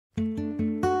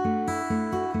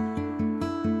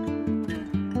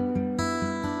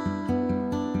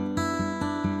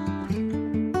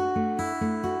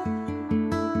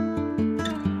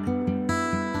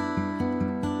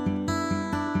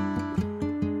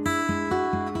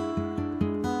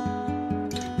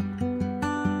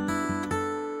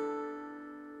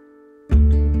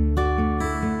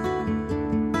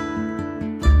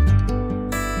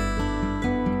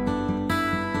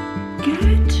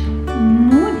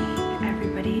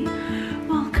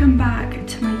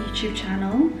YouTube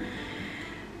channel.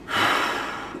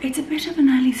 It's a bit of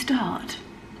an early start,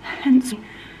 hence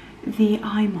the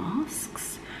eye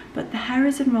masks, but the hair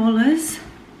is in rollers.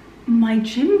 My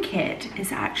gym kit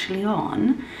is actually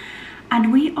on,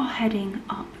 and we are heading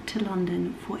up to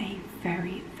London for a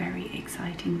very, very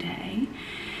exciting day.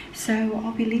 So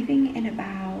I'll be leaving in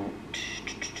about,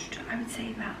 I would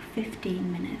say about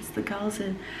 15 minutes. The girls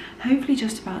are hopefully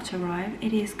just about to arrive.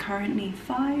 It is currently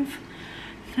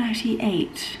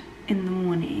 5:38 in the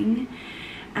morning,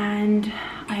 and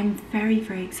I'm very,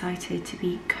 very excited to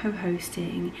be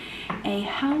co-hosting a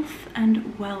health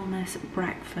and wellness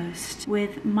breakfast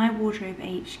with My Wardrobe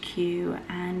HQ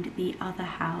and the Other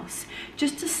House,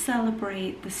 just to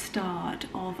celebrate the start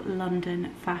of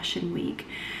London Fashion Week.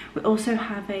 We're also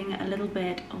having a little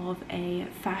bit of a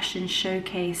fashion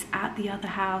showcase at the Other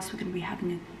House. We're going to be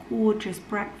having a gorgeous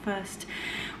breakfast.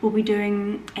 We'll be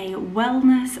doing a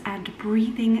wellness and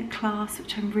breathing class,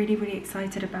 which I'm really, really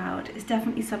excited about. It's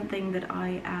definitely something that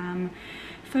I am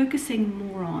focusing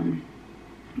more on.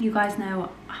 You guys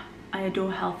know I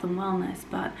adore health and wellness,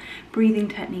 but breathing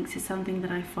techniques is something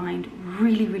that I find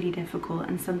really, really difficult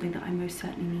and something that I most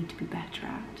certainly need to be better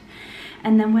at.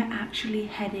 And then we're actually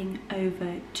heading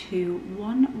over to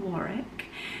 1 Warwick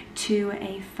to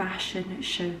a fashion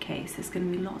showcase. There's going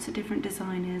to be lots of different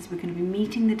designers. We're going to be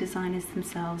meeting the designers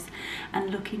themselves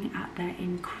and looking at their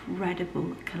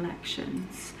incredible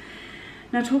collections.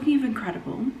 Now, talking of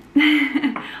incredible,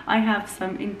 I have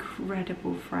some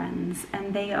incredible friends,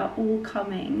 and they are all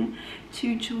coming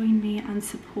to join me and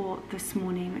support this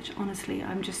morning, which honestly,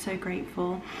 I'm just so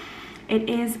grateful. It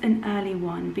is an early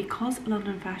one because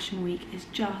London Fashion Week is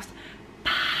just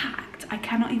packed. I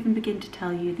cannot even begin to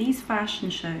tell you. These fashion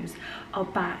shows are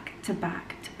back to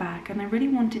back to back, and I really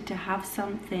wanted to have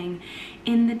something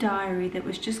in the diary that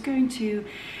was just going to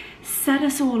set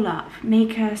us all up,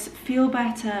 make us feel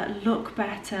better, look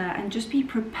better, and just be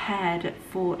prepared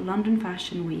for London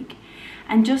Fashion Week,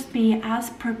 and just be as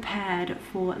prepared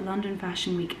for London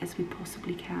Fashion Week as we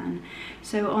possibly can.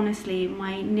 So honestly,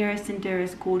 my nearest and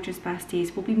dearest gorgeous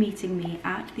besties will be meeting me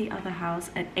at the Other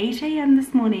House at 8 AM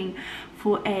this morning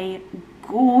for a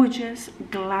gorgeous,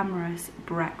 glamorous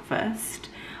breakfast.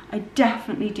 I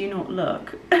definitely do not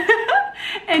look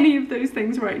any of those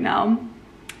things right now.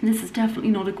 This is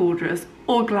definitely not a gorgeous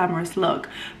or glamorous look,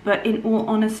 but in all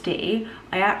honesty,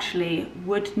 I actually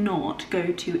would not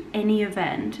go to any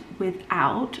event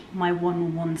without my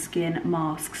 1-on-1 skin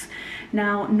masks.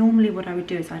 Now, normally what I would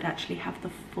do is I'd actually have the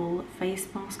full face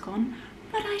mask on,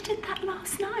 but I did that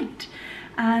last night.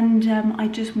 And I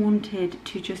just wanted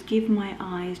to just give my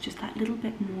eyes just that little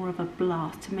bit more of a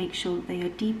blast to make sure that they are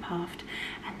depuffed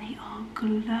and they are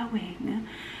glowing.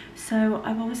 So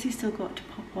I've obviously still got to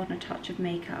pop on a touch of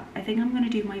makeup. I think I'm going to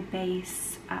do my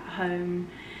base at home,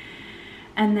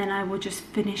 and then I will just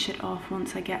finish it off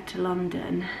once I get to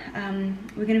London.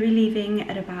 We're going to be leaving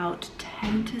at about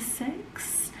 10 to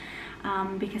 6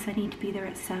 because I need to be there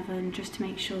at 7 just to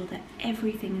make sure that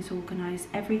everything is organised,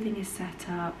 everything is set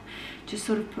up, just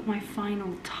sort of put my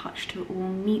final touch to it all,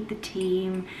 meet the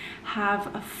team, have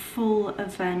a full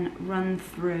event run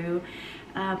through.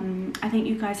 I think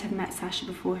you guys have met Sasha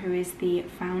before, who is the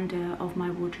founder of My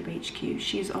Wardrobe HQ.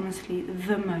 She is honestly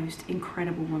the most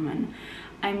incredible woman.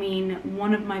 I mean,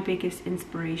 one of my biggest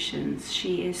inspirations.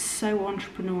 She is so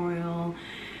entrepreneurial.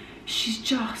 She's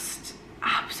just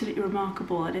absolutely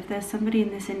remarkable, and if there's somebody in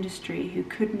this industry who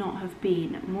could not have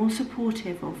been more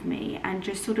supportive of me and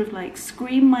just sort of like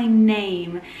scream my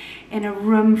name in a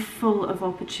room full of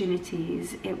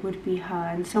opportunities, it would be her.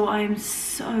 And so I am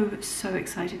so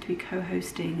excited to be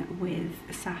co-hosting with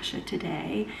Sasha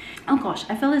today. Oh gosh,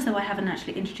 I feel as though I haven't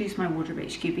actually introduced My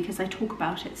Wardrobe HQ because I talk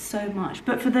about it so much.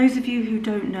 But for those of you who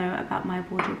don't know about My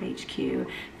Wardrobe HQ,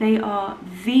 they are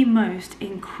the most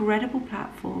incredible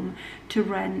platform to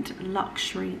rent luxury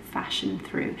fashion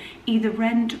through, either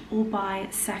rent or buy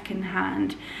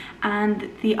secondhand, and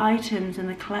the items and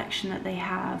the collection that they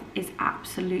have is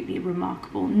absolutely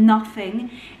remarkable. Nothing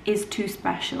is too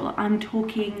special. I'm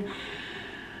talking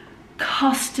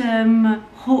custom,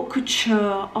 haute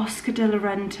couture, Oscar de la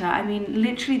Renta. I mean,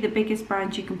 literally the biggest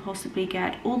brands you can possibly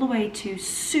get, all the way to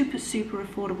super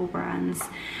affordable brands,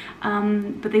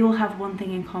 but they all have one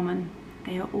thing in common: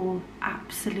 they are all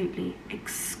absolutely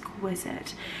exquisite.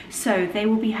 So they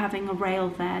will be having a rail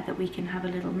there that we can have a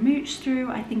little mooch through.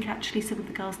 I think actually some of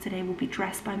the girls today will be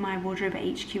dressed by My Wardrobe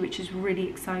HQ, which is really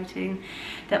exciting.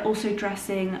 They're also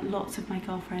dressing lots of my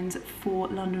girlfriends for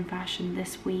London Fashion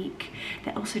this week.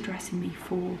 They're also dressing me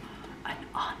for an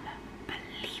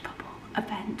unbelievable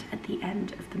event at the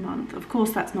end of the month. Of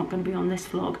course, that's not going to be on this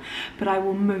vlog, but I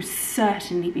will most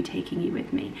certainly be taking you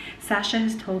with me. Sasha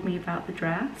has told me about the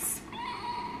dress.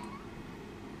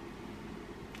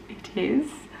 It is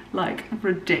like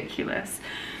ridiculous.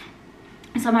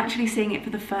 So I'm actually seeing it for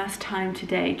the first time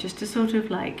today, just to sort of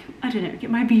like, I don't know, get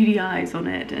my beady eyes on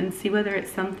it and see whether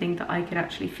it's something that I could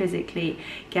actually physically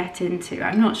get into.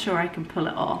 I'm not sure I can pull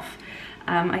it off.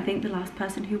 I think the last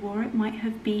person who wore it might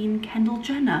have been Kendall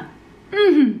Jenner.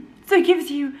 So it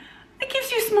gives you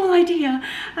a small idea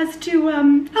as to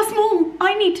how small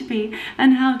I need to be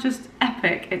and how just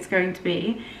epic it's going to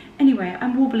be. Anyway,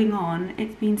 I'm wobbling on.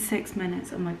 It's been 6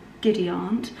 minutes. Oh my giddy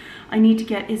aunt. I need to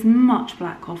get as much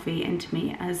black coffee into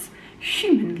me as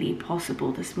humanly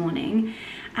possible this morning,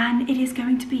 and it is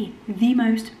going to be the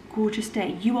most gorgeous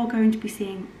day. You are going to be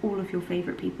seeing all of your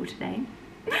favourite people today.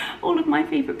 All of my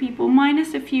favourite people,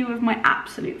 minus a few of my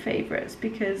absolute favourites,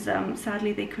 because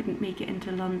sadly they couldn't make it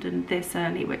into London this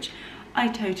early, which I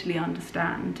totally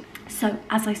understand. So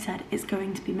as I said, it's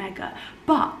going to be mega,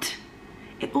 but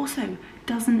it also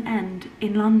doesn't end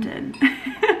in London.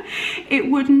 It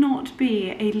would not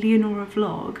be a Leonora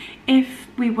vlog if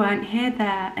we weren't here,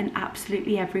 there and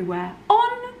absolutely everywhere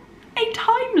on a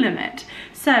time limit.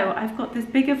 So I've got this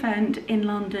big event in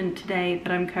London today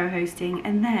that I'm co-hosting,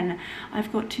 and then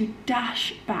I've got to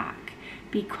dash back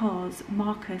because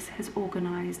Marcus has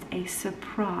organised a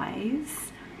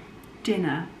surprise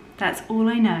dinner. That's all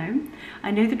I know.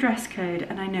 I know the dress code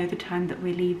and I know the time that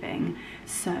we're leaving.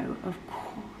 So of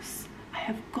course I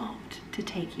have got to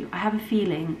take you. I have a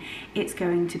feeling it's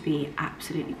going to be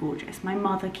absolutely gorgeous. My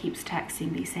mother keeps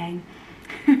texting me saying,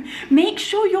 make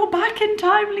sure you're back in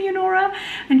time, Leonora,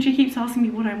 and she keeps asking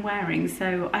me what I'm wearing,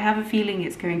 so I have a feeling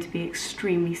it's going to be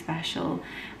extremely special,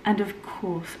 and of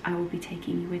course I will be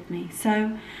taking you with me. So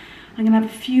I'm gonna have a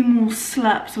few more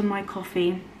slurps on my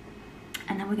coffee,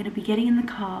 and then we're going to be getting in the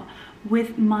car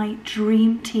with my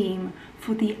dream team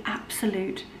for the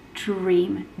absolute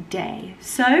dream day.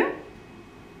 So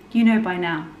you know by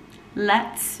now,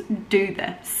 let's do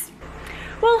this.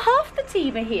 Well, half the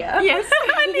team are here. Yes.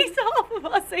 At least half of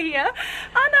us are here.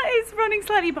 Anna is running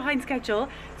slightly behind schedule.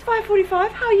 It's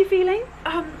 5:45. How are you feeling?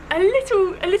 A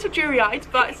little dreary-eyed,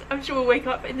 but I'm sure we'll wake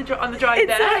up on the drive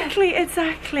there.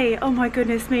 Exactly. Oh my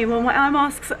goodness me. Well, my eye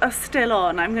masks are still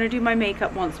on. I'm going to do my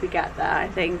makeup once we get there, I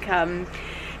think.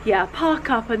 Yeah,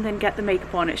 park up and then get the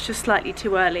makeup on. It's just slightly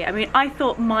too early. I mean, I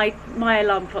thought my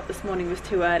alarm clock this morning was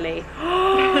too early.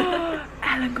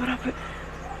 Ellen got up at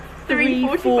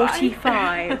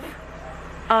 3:45.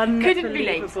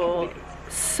 Unbelievable.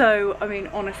 So, I mean,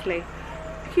 honestly,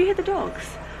 can you hear the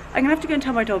dogs? I'm gonna have to go and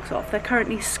tell my dogs off. They're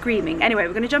currently screaming. Anyway,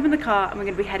 we're gonna jump in the car and we're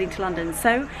gonna be heading to London.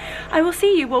 So I will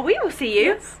see you, well, we will see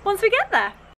you once we get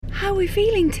there. How are we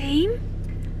feeling, team?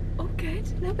 Oh, good.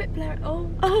 A little bit blurry.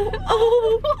 Oh,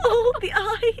 the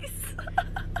eyes.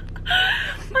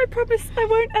 I promise I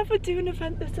won't ever do an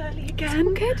event this early again. It's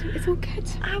all good. It's all good.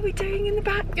 How are we doing in the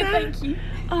back there? Good, thank you.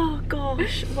 Oh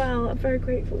gosh, well, I'm very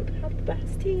grateful to have the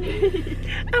best team.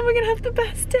 And we're gonna have the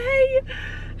best day.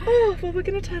 Oh, well, we're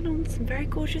gonna turn on some very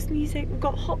gorgeous music. We've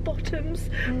got hot bottoms,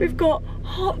 we've got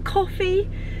hot coffee,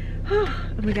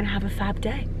 and we're gonna have a fab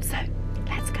day. So,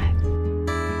 let's go.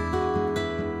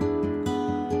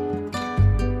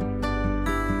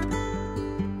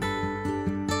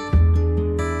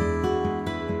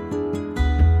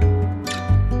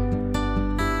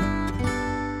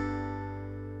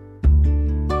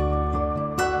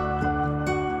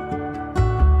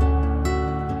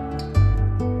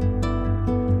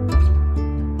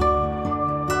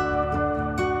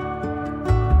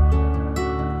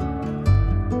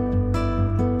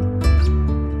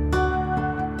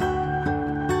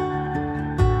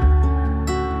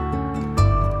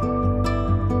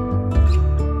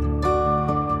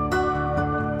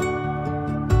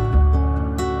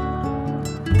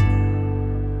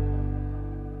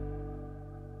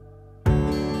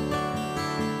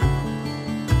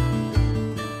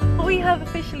 Have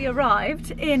officially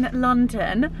arrived in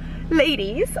London.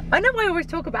 Ladies, I know I always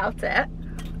talk about it.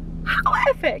 How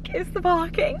epic is the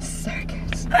parking? So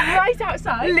good. Right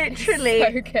outside. Literally.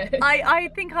 So good. I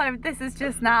think this is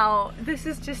just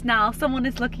now someone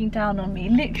is looking down on me.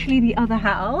 Literally the other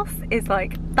house is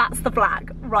like, that's the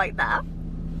flag right there.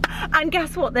 And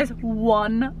guess what? There's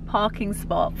one parking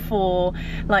spot for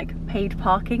like paid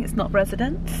parking. It's not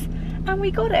residents. And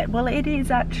we got it. Well, it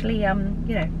is actually,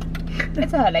 you know,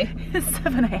 It's early. It's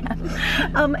 7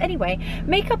 AM. Anyway,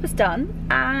 makeup is done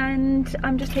and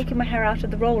I'm just taking my hair out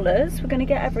of the rollers. We're going to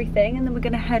get everything and then we're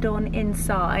going to head on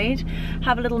inside,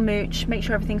 have a little mooch, make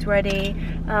sure everything's ready,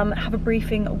 have a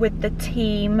briefing with the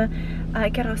team,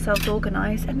 get ourselves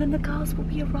organised, and then the girls will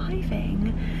be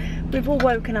arriving. We've all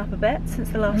woken up a bit since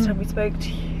the last time we spoke to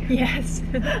you. Yes.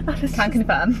 Can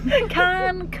confirm.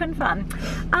 Can confirm.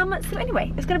 So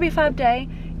anyway, it's going to be a fab day.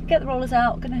 Get the rollers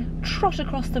out, gonna trot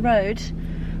across the road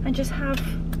and just have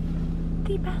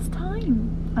the best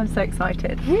time. I'm so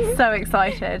excited, so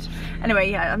excited.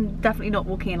 Anyway, yeah, I'm definitely not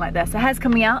walking in like this. The hair's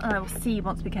coming out and I will see you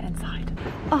once we get inside.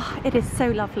 Oh, it is so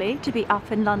lovely to be up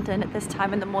in London at this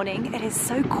time in the morning. It is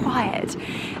so quiet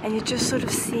and you're just sort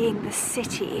of seeing the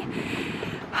city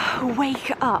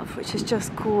wake up, which is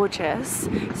just gorgeous.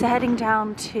 So heading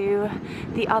down to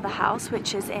the other house,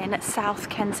 which is in South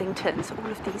Kensington. So all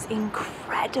of these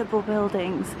incredible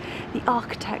buildings, the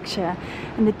architecture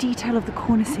and the detail of the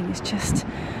cornicing is just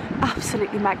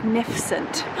absolutely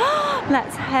magnificent.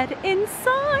 Let's head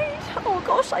inside. Oh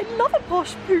gosh, I love a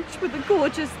posh pooch with a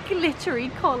gorgeous glittery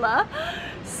collar.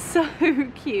 So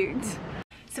cute.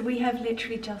 So we have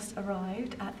literally just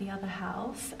arrived at the other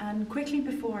house, and quickly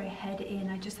before I head in,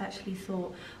 I just actually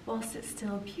thought, whilst it's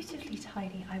still beautifully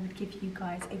tidy, I would give you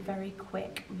guys a very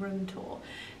quick room tour.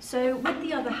 So with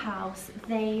the other house,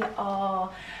 they are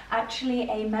actually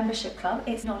a membership club.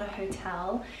 It's not a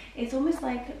hotel. It's almost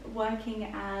like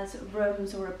working as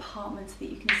rooms or apartments that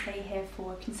you can stay here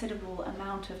for a considerable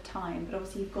amount of time, but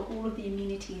obviously you've got all of the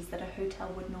amenities that a hotel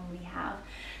would normally have.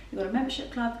 They've got a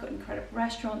membership club, they've got an incredible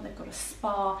restaurant, they've got a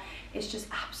spa. It's just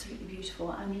absolutely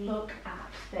beautiful. And look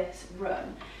at this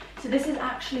room. So this is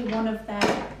actually one of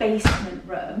their basement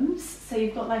rooms. So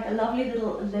you've got like a lovely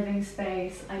little living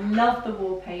space. I love the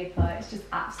wallpaper, it's just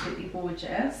absolutely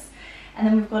gorgeous. And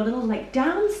then we've got a little like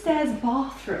downstairs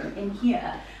bathroom in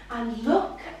here. And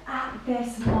look at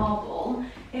this marble.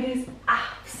 It is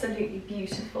absolutely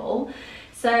beautiful.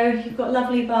 So you've got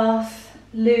lovely bath,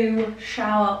 loo,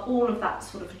 shower, all of that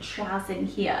sort of jazz in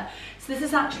here. So this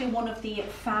is actually one of the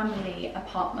family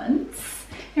apartments.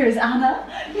 Here is Anna.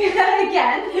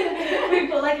 Again, we've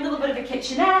got like a little bit of a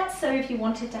kitchenette, so if you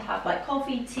wanted to have like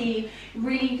coffee, tea,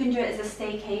 really you can do it as a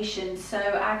staycation. So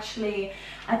actually,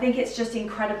 I think it's just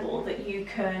incredible that you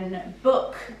can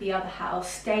book the other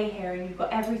house, stay here, and you've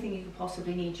got everything you could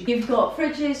possibly need. You've got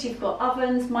fridges, you've got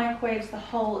ovens, microwaves, the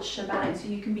whole shebang, so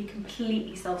you can be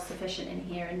completely self-sufficient in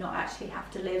here and not actually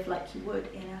have to live like you would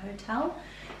in a hotel.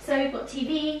 So you've got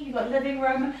TV, you've got living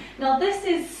room. Now this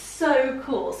is so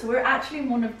cool. So we're actually in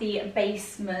one of the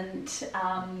basement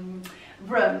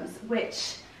rooms,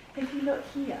 which if you look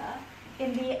here,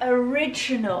 in the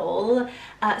original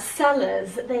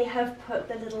cellars, they have put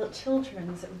the little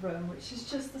children's room, which is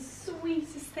just the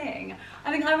sweetest thing.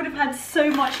 I think I would have had so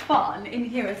much fun in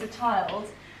here as a child.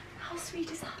 How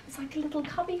sweet is that? It's like a little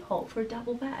cubby hole for a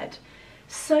double bed.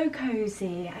 So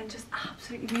cozy and just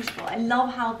absolutely beautiful. I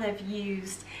love how they've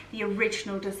used the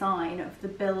original design of the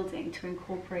building to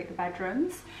incorporate the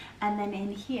bedrooms. And then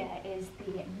in here is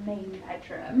the main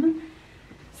bedroom.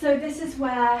 So this is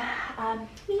where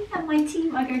me and my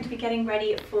team are going to be getting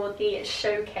ready for the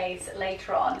showcase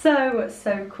later on.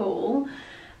 So cool.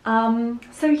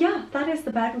 So yeah, that is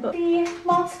the bed. We've got the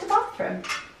master bathroom.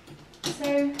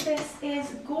 So this is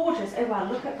gorgeous. Oh wow,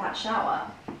 look at that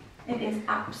shower. It is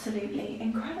absolutely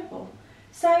incredible.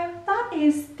 So that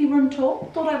is the room tour.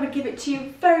 Thought I would give it to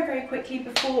you very, very quickly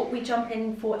before we jump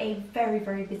in for a very,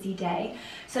 very busy day.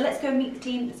 So let's go meet the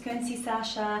team, let's go and see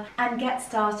Sasha and get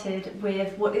started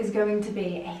with what is going to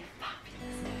be a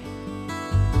fabulous day.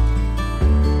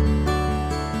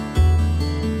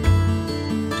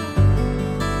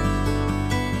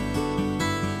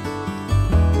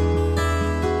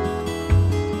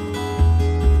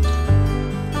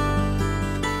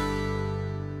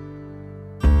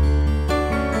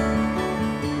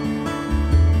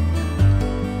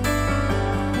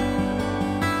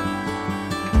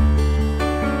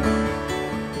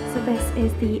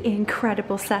 Is the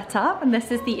incredible setup, and this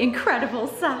is the incredible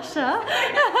Sasha.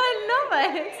 I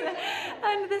love it.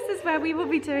 And this is where we will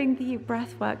be doing the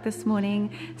breath work this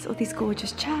morning. So all these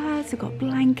gorgeous chairs, we've got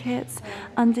blankets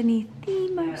underneath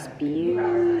the most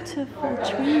beautiful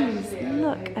trees.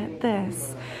 Look at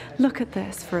this. Look at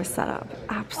this for a setup.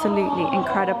 Absolutely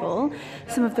incredible.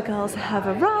 Some of the girls have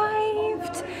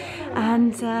arrived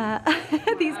and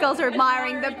these girls are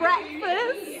admiring the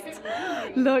breakfast.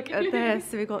 Look at this.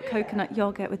 So we've got coconut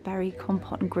yogurt with berry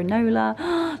compote and granola.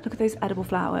 Look at those edible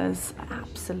flowers.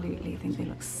 Absolutely, I think they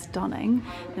look stunning.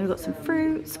 Then we've got some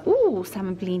fruits. Ooh,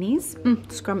 salmon blinis.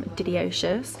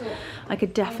 Scrumptious. I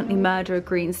could definitely murder a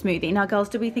green smoothie. Now, girls,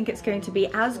 do we think it's going to be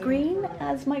as green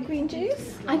as my green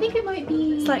juice? I think it might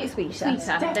be slightly sweeter.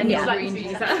 Than your green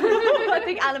juice. I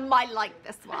think Alan might like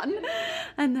this one.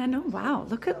 And then, oh wow,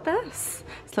 look at this.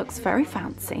 This looks very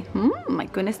fancy. My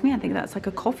goodness me, I think that's like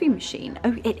a coffee machine.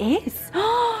 Oh, it is.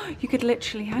 You could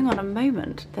literally, hang on a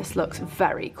moment. This looks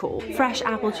very cool. Fresh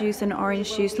apple juice and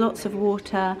orange juice, lots of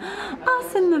water.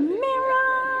 Us in the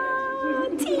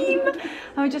mirror, team.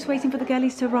 And we're just waiting for the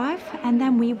girlies to arrive and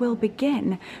then we will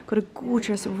begin. Got a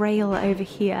gorgeous rail over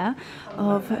here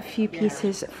of a few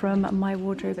pieces from my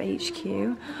wardrobe HQ.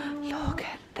 Look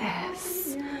at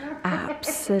this.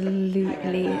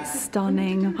 Absolutely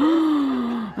stunning.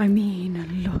 I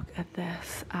mean, look at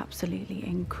this. Absolutely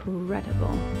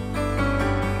incredible.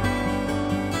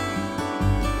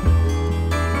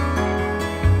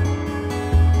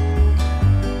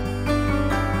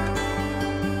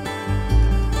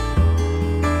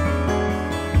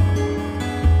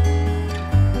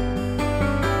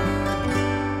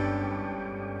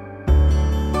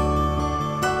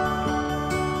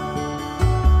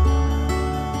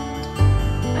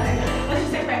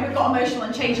 Emotional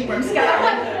and changing rooms together. I'm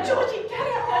like, Georgie, get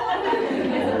it on!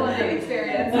 It's a wonderful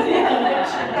experience. What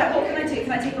can I do?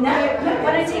 Can I take all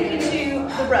Why don't I take you to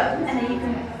the room and then you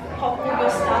can pop all your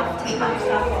stuff, take all your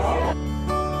stuff off.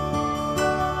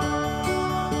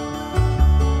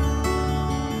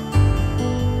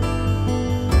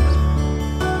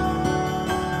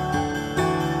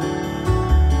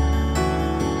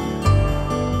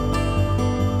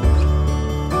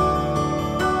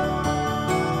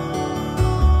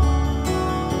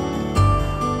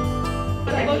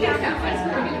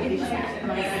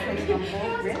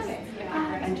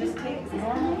 And just take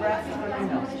normal breath through your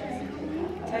nose.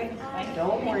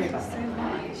 Don't worry about it.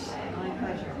 My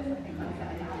pleasure.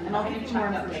 And I'll give you more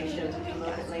information a little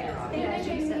bit later on.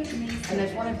 And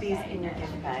there's one of these in your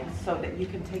gift bag so that you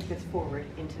can take this forward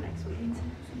into next week.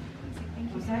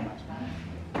 Thank you so much.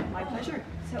 My pleasure.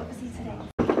 So obviously today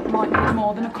might need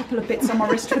more than a couple of bits on my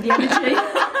wrist for the energy.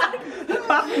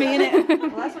 Back me in it. Well,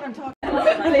 that's what I'm talking about.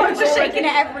 I'm just shaking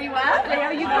it everywhere. Leo,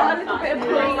 you've got a little bit of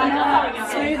green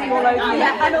smoothie all over you.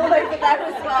 Yeah, and all over there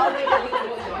as well.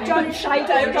 Don't shade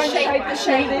the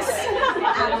shades.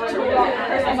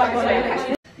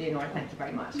 Leonora, thank you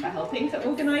very much for helping to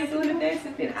organise all of this.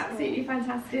 It's been absolutely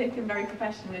fantastic and very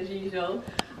professional as usual.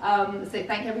 So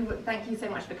thank you so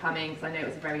much for coming, because I know it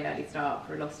was a very early start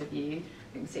for a lot of you.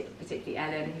 I think particularly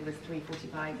Ellen, who was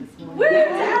 3:45 this morning.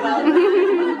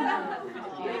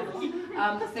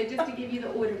 So just to give you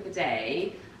the order of the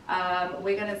day,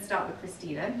 we're going to start with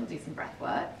Christina, who'll do some breath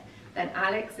work. Then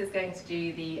Alex is going to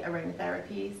do the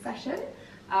aromatherapy session.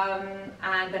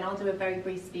 And then I'll do a very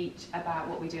brief speech about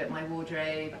what we do at my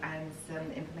wardrobe and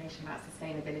some information about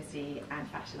sustainability and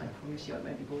fashion. I promise you it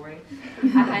won't be boring.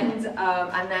 And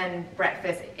then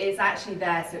breakfast is actually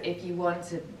there, so if you want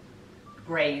to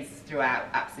graze throughout,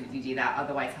 absolutely do that.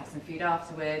 Otherwise, have some food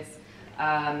afterwards.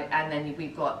 And then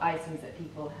we've got items that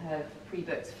people have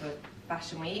pre-booked for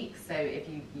Fashion Week, so if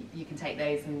you can take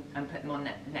those and put them on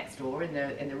next door in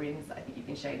the rooms that I think you've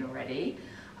been shown already.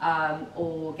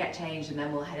 Or get changed and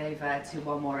then we'll head over to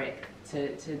One Warwick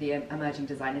to the Emerging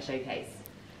Designer Showcase.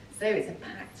 So it's a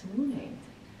packed morning.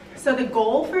 So the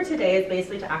goal for today is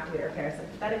basically to activate our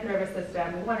parasympathetic nervous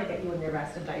system. We want to get you in your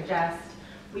rest and digest.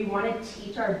 We want to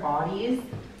teach our bodies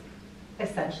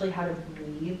essentially how to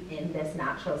breathe in this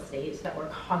natural state so that we're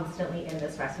constantly in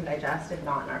this rest and digest and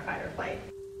not in our fight or flight.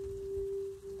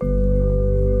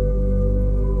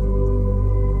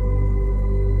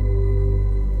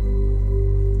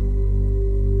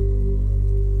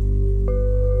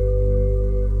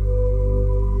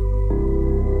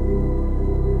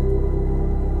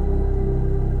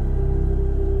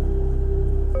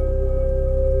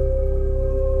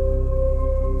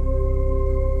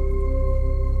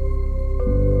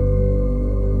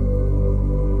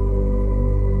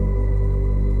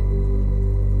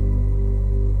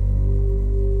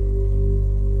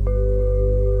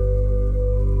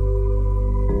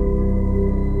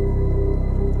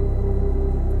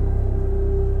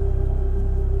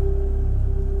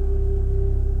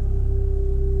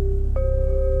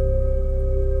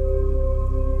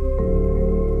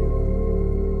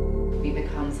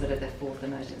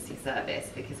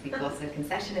 Because we've got a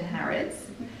concession in Harrods.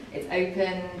 It's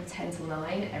open 10 till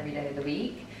 9 every day of the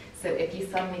week. So if you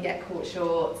suddenly get caught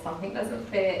short, something doesn't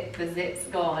fit, the zip's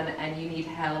gone and you need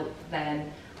help,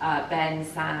 then Ben,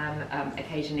 Sam,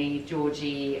 occasionally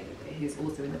Georgie, who's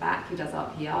also in the back, who does our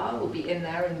PR, will be in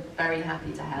there and very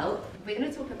happy to help. We're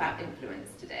going to talk about influence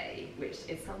today, which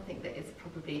is something that is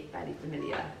probably fairly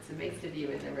familiar to most of you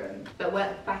in the room.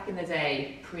 But back in the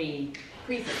day,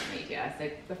 pre-social media, so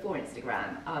before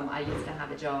Instagram, I used to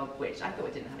have a job which I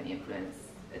thought didn't have any influence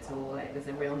at all. It was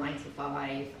a real 9 to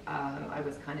 5. I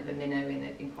was kind of a minnow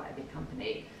in quite a big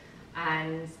company.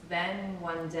 And then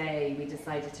one day we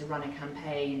decided to run a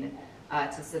campaign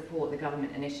to support the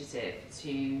government initiative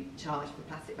to charge for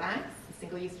plastic bags,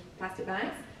 single-use plastic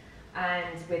bags.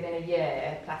 And within a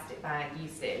year, plastic bag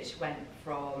usage went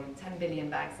from 10 billion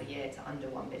bags a year to under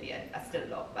 1 billion. That's still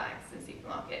a lot of bags in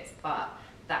supermarkets, but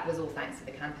that was all thanks to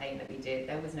the campaign that we did.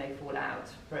 There was no fallout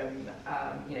from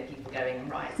people going and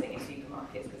rioting in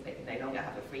supermarkets because they could no longer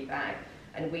have a free bag.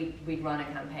 And we'd run a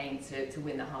campaign to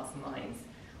win the hearts and minds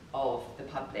of the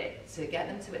public, to get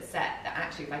them to accept that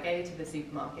actually if I go to the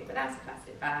supermarket without a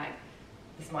plastic bag,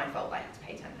 it's my fault I have to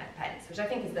pay 10 pence, which I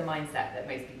think is the mindset that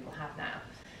most people have now.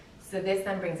 So this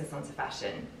then brings us on to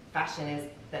fashion. Fashion is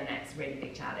the next really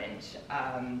big challenge.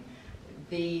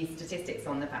 The statistics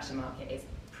on the fashion market is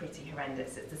pretty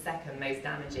horrendous. It's the second most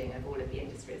damaging of all of the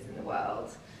industries in the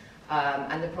world.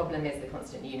 And the problem is the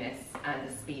constant newness and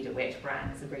the speed at which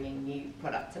brands are bringing new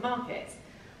product to market.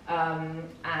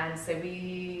 And so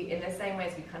we, in the same way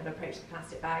as we kind of approached the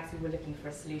plastic bags, we were looking for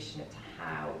a solution to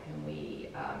how can we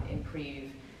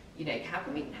improve,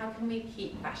 how can we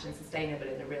keep fashion sustainable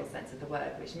in the real sense of the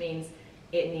word, which means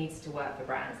it needs to work for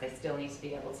brands. They still need to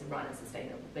be able to run a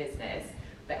sustainable business,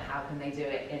 but how can they do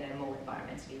it in a more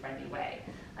environmentally friendly way?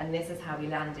 And this is how we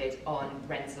landed on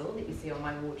rental that you see on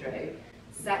my wardrobe.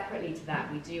 Separately to that,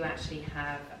 we do actually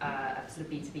have a sort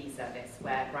of B2B service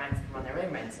where brands can run their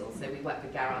own rentals. So we work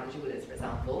with Garrard the jewellers, for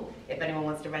example. If anyone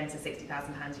wants to rent a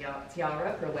 £60,000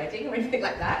 tiara for a wedding or anything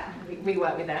like that, we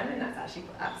work with them, and that's actually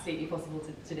absolutely possible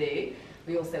to do.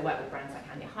 We also work with brands like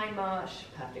Hanya Highmarsh,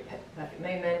 Perfect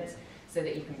Moment, so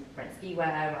that you can rent ski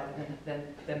wear rather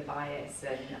than buy it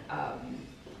and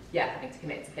having to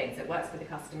commit to things. It works for the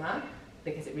customer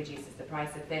because it reduces the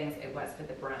price of things. It works for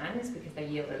the brands because they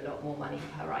yield a lot more money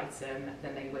per item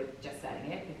than they would just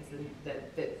selling it, because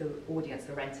the audience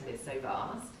for rental is so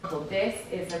vast. Well, this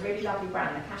is a really lovely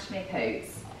brand, the Cashmere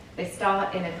Coats. They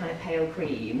start in a kind of pale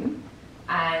cream,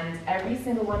 and every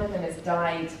single one of them is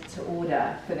dyed to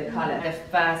order for the colour. The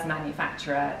first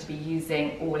manufacturer to be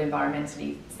using all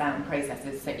environmentally sound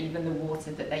processes, so even the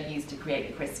water that they use to create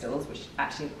the crystals, which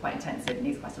actually are quite intensive and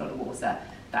needs quite a lot of water,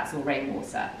 that's all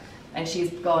rainwater. And she's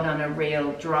gone on a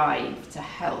real drive to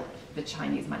help the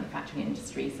Chinese manufacturing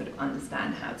industry sort of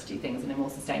understand how to do things in a more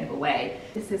sustainable way.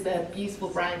 This is a beautiful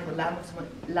brand called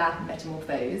La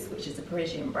Metamorphose, which is a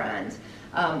Parisian brand.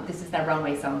 This is their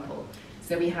runway sample.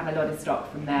 So we have a lot of stock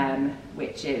from them,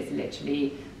 which is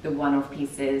literally the one-off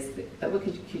pieces that were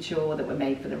couture, that were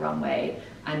made for the runway,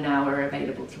 and now are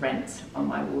available to rent on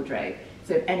my wardrobe.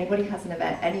 So if anybody has an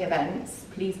event, any events,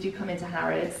 please do come into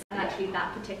Harrods. And actually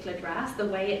that particular dress, the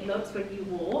way it looks when you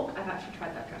walk, I've actually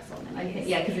tried that dress on. And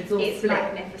yeah, because it's all it's split.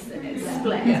 Magnificent, it's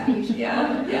split, it's beautiful.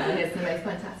 Yeah, and it's the most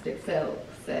fantastic silk.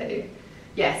 So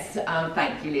yes,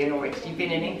 thank you, Leonora. You've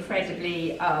been an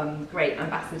incredibly great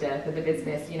ambassador for the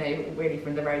business, really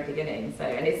from the very beginning. So,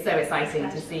 and it's so exciting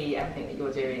to see everything that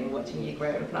you're doing, watching you grow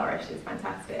and flourish. It's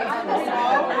fantastic. I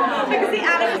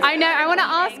know. I want to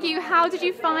ask you, how did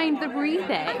you find the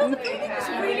breathing? The breathing was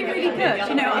really, really good.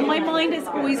 And my mind is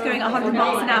always going 100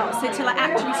 miles an hour, so to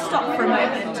actually stop for a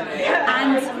moment.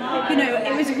 And,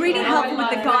 it was really helpful with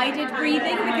the guided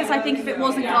breathing, because I think if it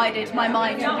wasn't guided, my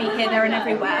mind would be here, there and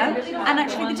everywhere. And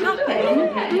actually the tapping,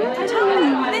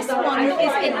 this one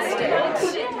is instant.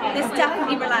 This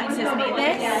definitely relaxes me.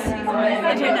 This,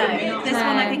 I don't know. This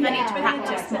one I think I need to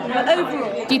practice more. But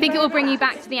overall... Do you think it will bring you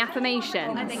back to the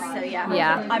affirmations? I think so, yeah.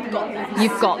 Yeah. I've got this.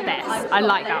 You've got this. I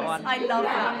like that one. I love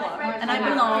that one. And I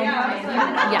belong.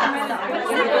 Yeah.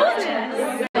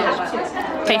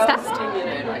 Taste test?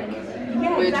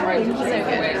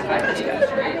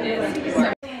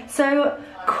 So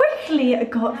quickly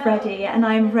got ready, and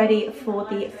I'm ready for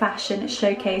the fashion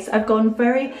showcase. I've gone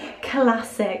very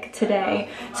classic today.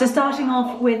 So starting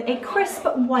off with a crisp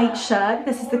white shirt.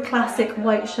 This is the classic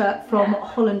white shirt from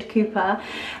Holland Cooper.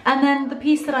 And then the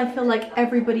piece that I feel like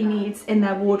everybody needs in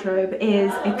their wardrobe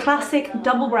is a classic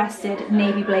double-breasted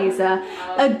navy blazer.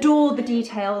 Adore the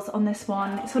details on this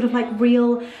one. It's sort of like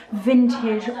real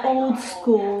vintage, old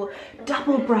school,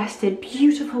 double-breasted,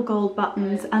 beautiful gold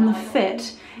buttons, and the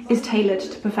fit is tailored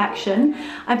to perfection. collection.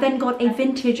 I've then got a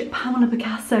vintage Pamela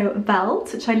Picasso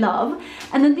belt, which I love.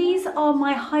 And then these are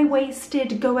my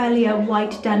high-waisted Goelia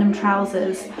white denim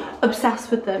trousers.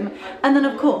 Obsessed with them. And then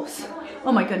of course,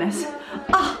 oh my goodness.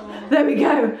 There we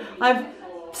go. I've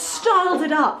styled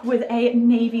it up with a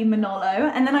navy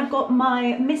Manolo, and then I've got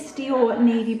my Miss Dior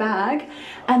navy bag,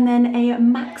 and then a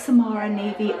Maximara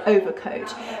navy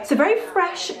overcoat. So very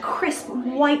fresh, crisp,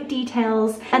 white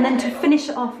details, and then to finish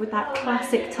it off with that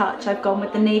classic touch, I've gone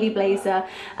with the navy blazer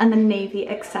and the navy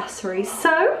accessories.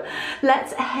 So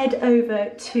let's head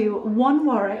over to One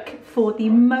Warwick for the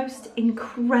most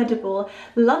incredible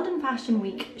London Fashion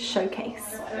Week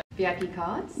showcase. VIP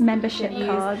cards. Membership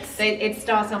cards. So it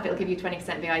starts off, it'll give you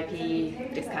 20%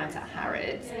 VIP discount at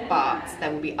Harrods, but there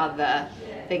will be other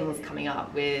things coming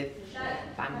up with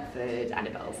Bamford,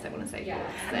 Annabelle, so on and so forth.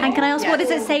 So, And can I ask, what does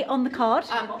it say on the card?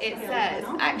 It says,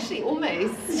 actually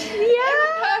almost,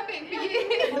 Yeah! perfect for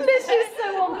you. This is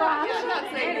so on brand. Yeah,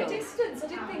 that's so cool. Distance, I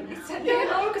didn't think it said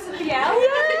Leonora because of the L.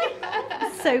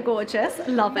 Yeah. So gorgeous,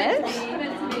 love it.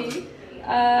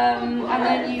 And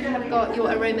then you have got your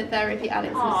aromatherapy,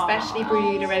 Alex's specially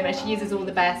brewed aroma. She uses all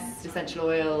the best essential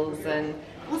oils, and it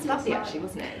was lovely actually,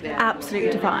 wasn't it?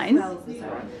 Absolutely divine. Smells and so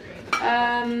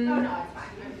on.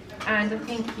 And I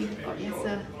think you've got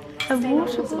A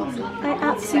water bottle. I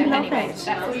absolutely love it. That's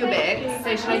all your bits.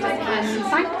 So should I just hand?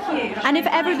 Thank you. And if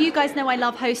ever of you guys know I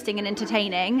love hosting and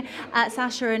entertaining,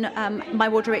 Sasha and My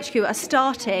Wardrobe HQ are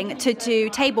starting to do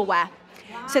tableware.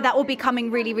 So that will be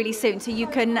coming really, really soon. So you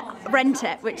can rent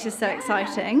it, which is so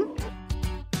exciting.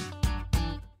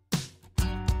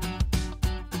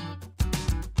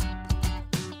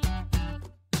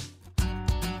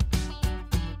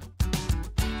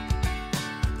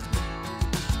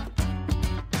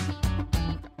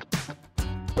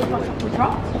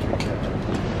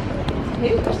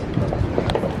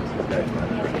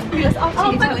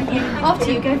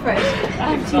 After you, go for it.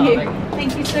 After you.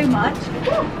 Thank you so much.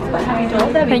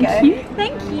 There we go. Thank you.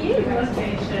 Thank you.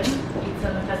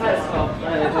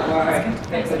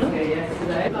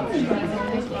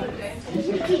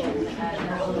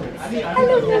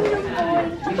 Hello.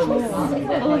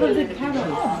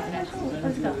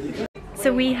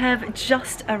 So we have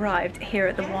just arrived here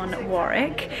at the One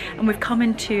Warwick, and we've come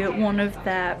into one of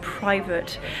their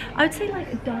private, I would say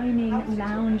like dining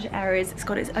lounge areas. It's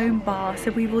got its own bar, so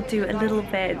we will do a little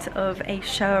bit of a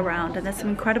show around, and there's some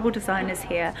incredible designers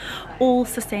here, all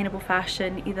sustainable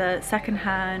fashion, either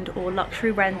secondhand or luxury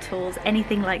rentals,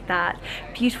 anything like that.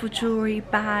 Beautiful jewelry,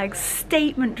 bags,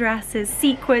 statement dresses,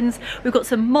 sequins. We've got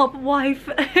some mob wife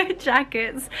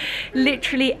jackets,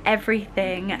 literally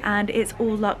everything, and it's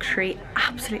all luxury.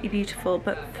 Absolutely beautiful,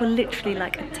 but for literally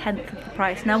like a tenth of the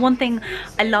price. Now, one thing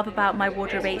I love about My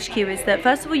Wardrobe HQ is that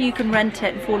first of all you can rent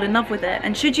it and fall in love with it,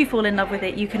 and should you fall in love with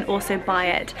it you can also buy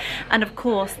it, and of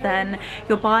course then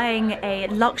you're buying a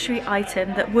luxury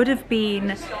item that would have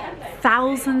been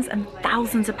thousands and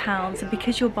thousands of pounds, and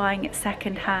because you're buying it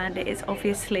second hand it is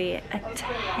obviously a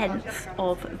tenth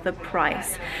of the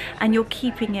price, and you're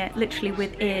keeping it literally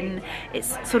within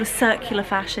its sort of circular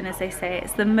fashion, as they say.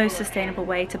 It's the most sustainable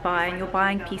way to buy, and you're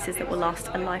buying pieces that will last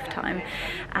a lifetime,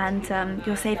 and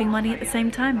you're saving money at the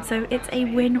same time, so it's a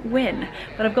win-win.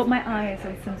 But I've got my eyes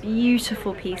on some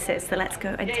beautiful pieces, so let's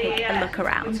go and take a look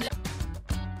around.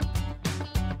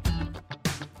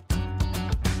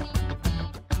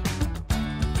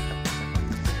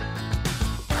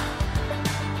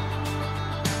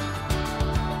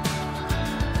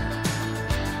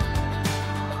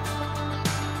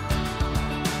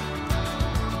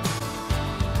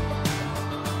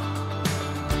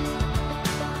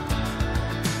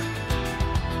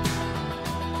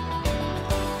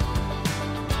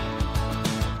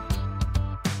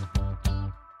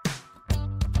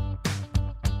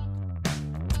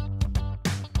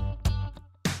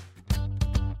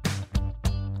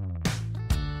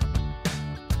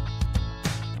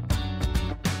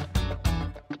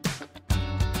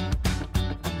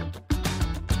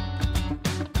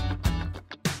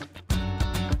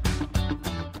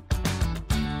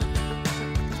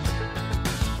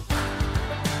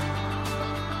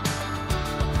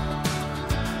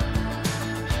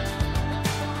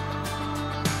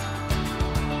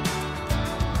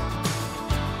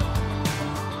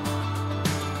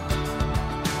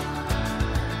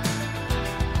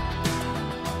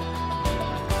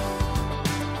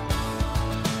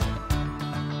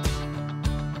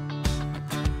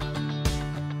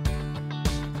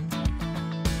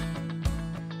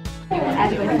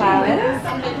 edible flowers,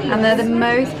 and they're the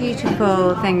most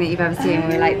beautiful thing that you've ever seen.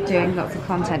 We were like doing lots of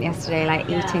content yesterday, like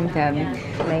eating them.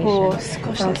 Of course,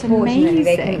 gosh, that's Unfortunately,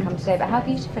 they amazing. couldn't come today, but how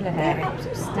beautiful are they?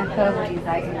 They're filled with these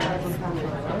like incredible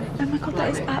flowers. Oh my god, that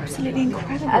is absolutely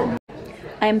incredible.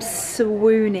 I am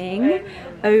swooning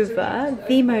over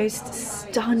the most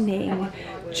stunning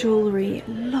jewellery.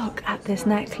 Look at this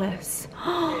necklace.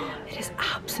 It is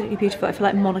absolutely beautiful. I feel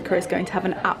like Monica is going to have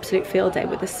an absolute field day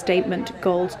with the statement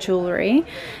gold jewellery.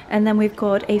 And then we've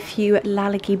got a few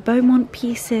Lalique Beaumont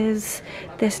pieces.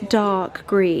 This dark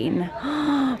green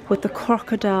with the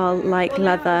crocodile-like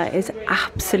leather is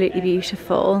absolutely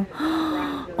beautiful.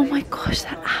 Oh my gosh,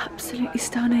 they're absolutely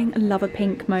stunning. I love a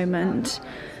pink moment.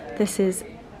 This is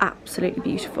absolutely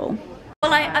beautiful.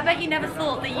 Well, I bet you never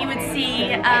thought that you would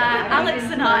see Alex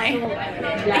and I.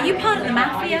 Are you part of the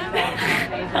mafia?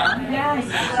 Yes.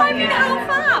 I mean, how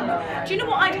fab! Do you know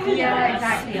what I'd call it?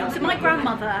 Exactly. So my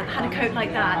grandmother had a coat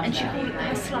like that, and she called it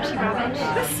her slutty rabbit.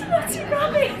 The slutty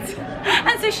rabbit!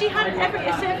 And so she had so if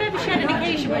ever she had an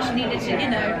occasion where she needed to, you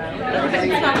know, look a bit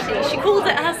slutty, she called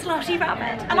it her slutty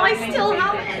rabbit, and I still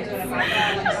have it.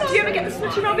 Do you ever get the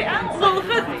slutty rabbit out? Well,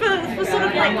 for sort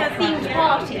of like a themed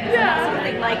party, yeah, sort of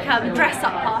thing, like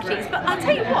dress-up parties. But I'll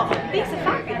tell you what, these are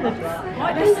fabulous.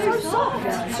 They're so soft.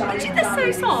 They're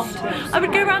so soft. I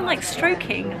would go around like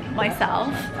stroking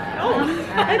myself. Oh,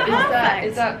 perfect.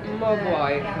 Is that mob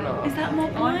white or not? Is that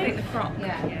mob white? I think the frock.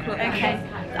 Yeah. Okay.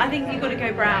 I think you've got to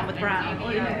go brown with brown,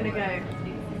 or you're not going to go.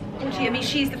 What do you? I mean,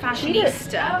 she's the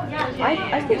fashionista.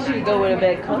 I think she would go with a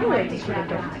bit colour.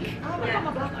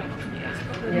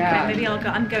 Yeah. Maybe I'll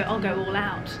go all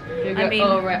out. I mean,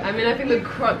 I mean, I think the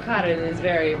crop pattern is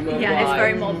very mob white. Yeah, it's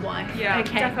very mob white. Yeah.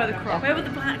 Okay. Defo the crop. Where were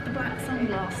the black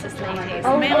sunglasses, ladies?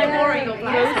 Oh, may I borrow your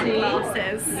black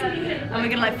sunglasses? And we're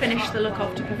gonna like finish the look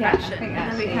off to perfection.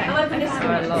 I love it.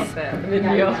 I'm in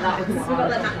the office.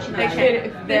 Okay.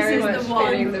 Very This much is the one.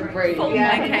 fitting the breed.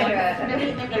 Okay.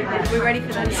 We're ready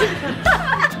for this.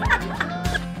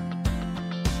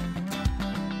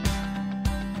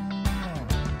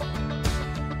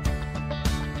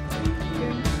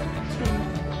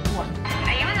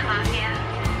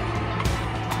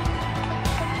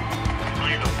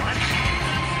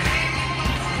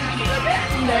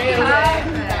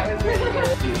 That was really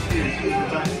good.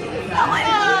 Oh my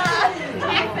god!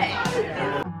 Perfect!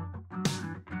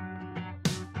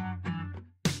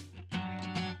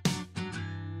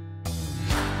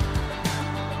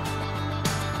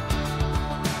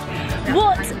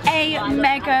 What a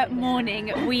mega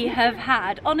morning we have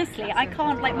had. Honestly, I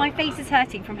can't, like, my face is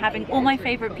hurting from having all my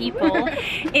favourite people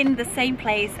in the same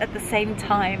place at the same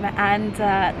time, and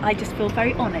I just feel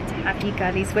very honoured to have you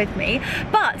girlies with me.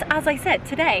 But as I said,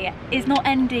 today is not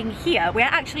ending here. We're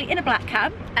actually in a black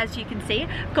cab, as you can see.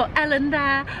 I've got Ellen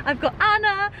there, I've got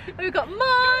Anna, we've got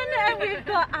Mon, and we've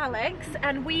got Alex,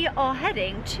 and we are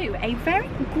heading to a very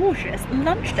gorgeous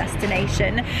lunch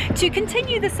destination to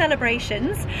continue the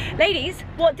celebrations. Ladies,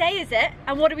 what day is it,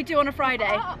 and what do we do on a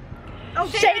Friday?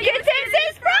 Shake it since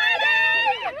it's Friday!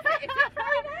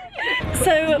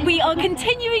 So we are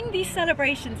continuing these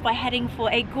celebrations by heading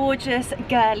for a gorgeous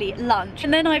girly lunch,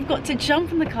 and then I've got to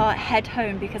jump in the car, head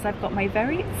home, because I've got my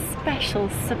very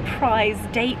special surprise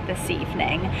date this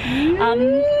evening.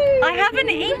 I have an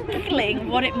inkling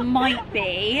what it might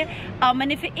be,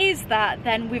 and if it is that,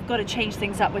 then we've got to change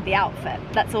things up with the outfit.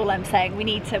 That's all I'm saying. We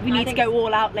need to go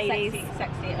all out, ladies.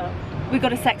 Sexy it up. We've got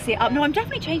to sexy it up. No, I'm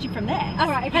definitely changing from this. All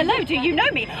right. Hello, do you know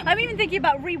me? I'm even thinking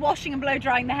about re-washing and blow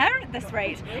drying the hair at this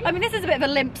rate. I mean, this is a bit of a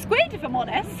limp squid, if I'm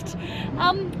honest.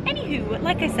 Anywho,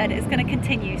 like I said, it's going to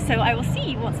continue, so I will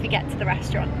see you once we get to the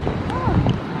restaurant.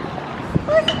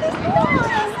 Oh, isn't this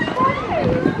gorgeous?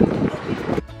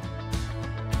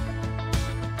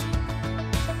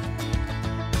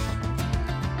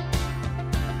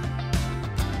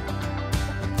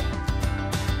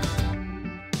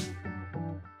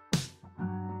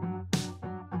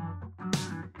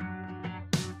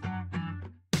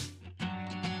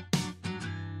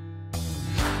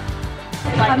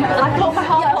 I thought my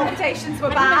heart palpitations were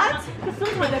bad.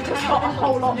 Sometimes they've just got a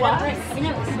whole lot worse.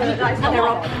 They're I've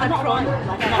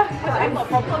got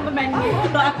problems on the menu,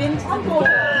 but I've been to the board.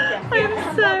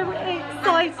 I'm so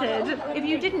excited. If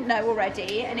you didn't know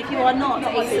already, and if you are not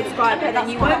a subscriber, then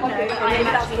you won't know that I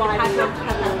actually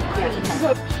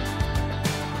had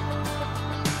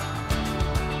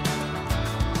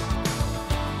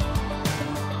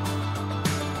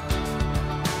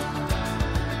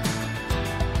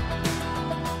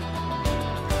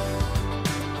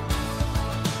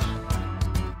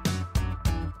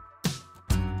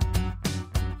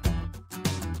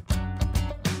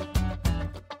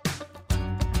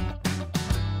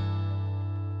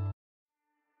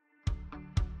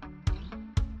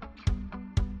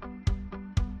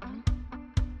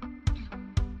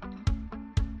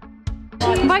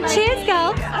Right, cheers,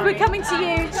 girl. We're coming to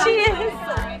you. Cheers.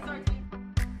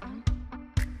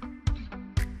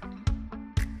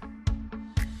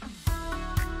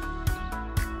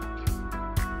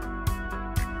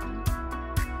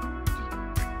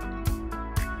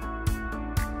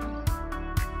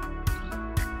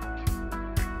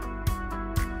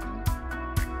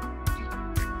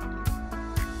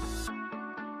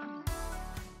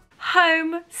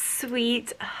 Home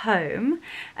sweet home,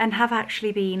 and have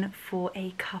actually been for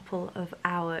a couple of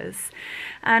hours,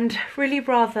 and really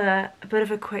rather a bit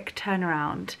of a quick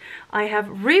turnaround. I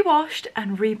have re-washed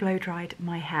and re-blow dried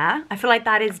my hair. I feel like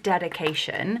that is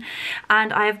dedication,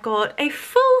 and I've got a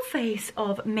full face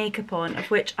of makeup on,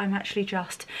 of which I'm actually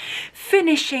just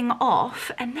finishing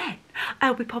off, and then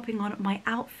I'll be popping on my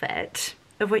outfit,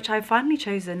 of which I've finally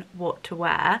chosen what to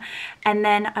wear, and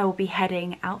then I will be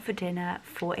heading out for dinner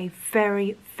for a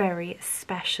very, very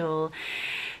special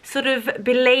sort of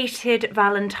belated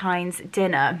Valentine's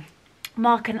dinner.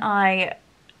 Mark and I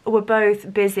were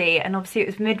both busy, and obviously it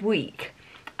was midweek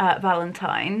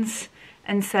Valentine's,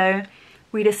 and so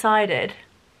we decided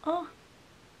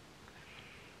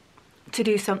to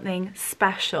do something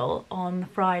special on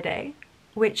Friday,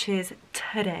 which is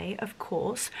today, of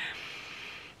course.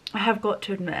 I have got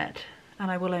to admit,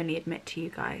 and I will only admit to you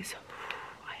guys,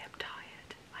 I am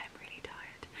tired. I am really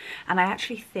tired. And I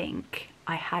actually think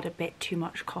I had a bit too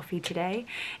much coffee today.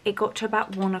 It got to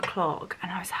about 1 o'clock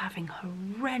and I was having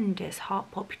horrendous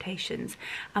heart palpitations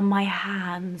and my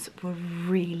hands were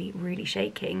really, really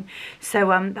shaking. So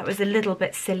that was a little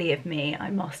bit silly of me,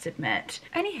 I must admit.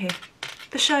 Anywho,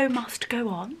 the show must go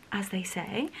on, as they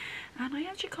say, and I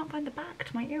actually can't find the back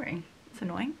to my earring. It's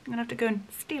annoying. I'm gonna have to go and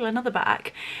steal another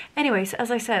bag. Anyways,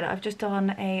 as I said, I've just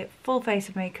done a full face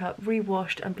of makeup,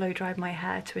 re-washed and blow dried my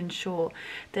hair to ensure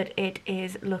that it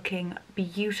is looking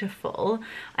beautiful.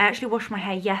 I actually washed my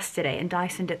hair yesterday and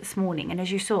Dysoned it this morning, and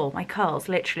as you saw, my curls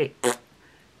literally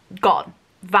gone,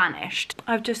 vanished.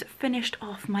 I've just finished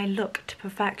off my look to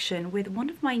perfection with one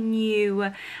of my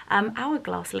new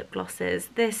Hourglass lip glosses.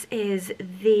 This is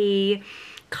the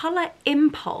colour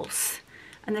Impulse,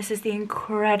 and this is the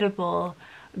incredible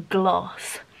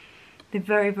gloss. They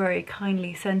very, very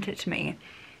kindly sent it to me,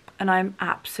 and I'm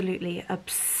absolutely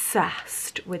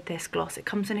obsessed with this gloss. It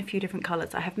comes in a few different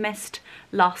colours. I have Mist,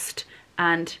 Lust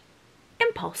and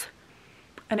Impulse,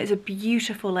 and it's a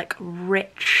beautiful, like,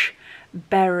 rich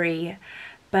berry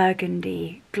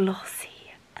burgundy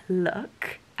glossy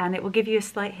look, and it will give you a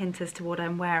slight hint as to what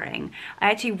I'm wearing.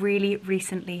 I actually really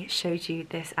recently showed you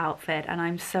this outfit and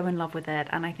I'm so in love with it,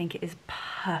 and I think it is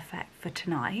perfect for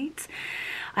tonight.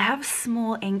 I have a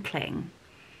small inkling,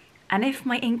 and if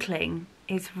my inkling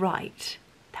is right,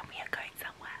 then we are going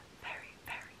somewhere very,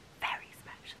 very, very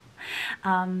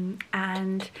special.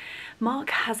 And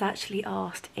Mark has actually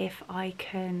asked if I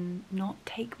can not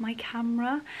take my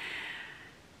camera,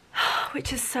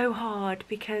 which is so hard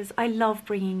because I love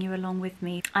bringing you along with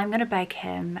me. I'm going to beg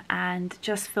him and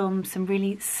just film some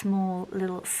really small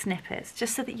little snippets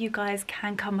just so that you guys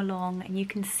can come along and you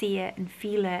can see it and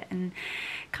feel it and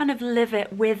kind of live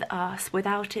it with us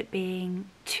without it being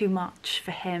too much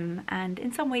for him, and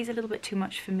in some ways a little bit too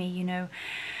much for me, you know.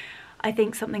 I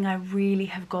think something I really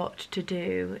have got to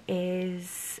do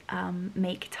is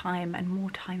make time and more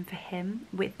time for him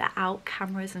without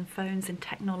cameras and phones and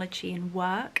technology and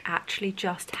work. Actually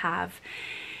just have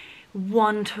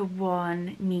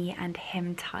one-to-one me and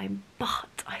him time.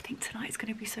 But I think tonight's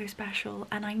going to be so special,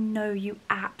 and I know you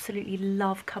absolutely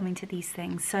love coming to these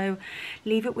things, so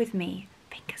leave it with me,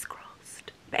 fingers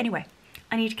crossed. But anyway,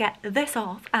 I need to get this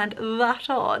off and that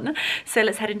on. So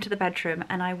let's head into the bedroom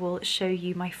and I will show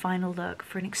you my final look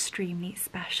for an extremely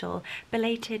special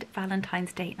belated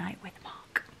Valentine's date night with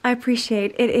Mark. I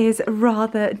appreciate it is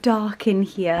rather dark in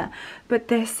here, but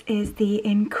this is the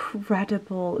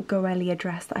incredible girlie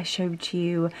dress that I showed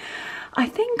you, I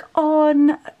think on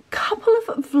a couple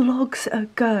of vlogs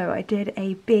ago. I did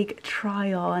a big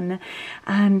try on,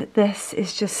 and this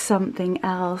is just something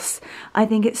else. I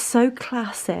think it's so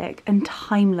classic and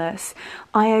timeless.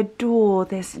 I adore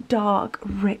this dark,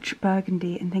 rich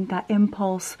burgundy and think that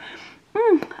Impulse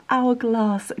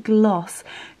Hourglass gloss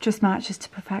just matches to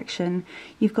perfection.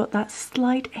 You've got that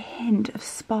slight hint of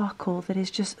sparkle that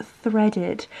is just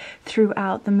threaded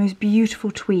throughout the most beautiful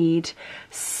tweed.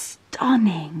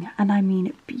 stunning, and I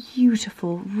mean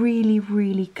beautiful, really,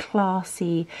 really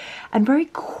classy and very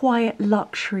quiet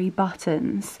luxury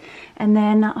buttons. And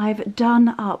then I've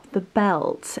done up the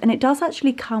belt, and it does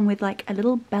actually come with like a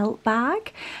little belt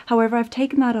bag. However, I've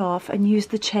taken that off and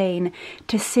used the chain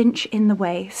to cinch in the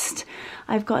waist.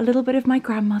 I've got a little bit of my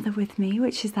grandmother with me,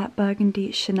 which is that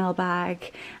burgundy Chanel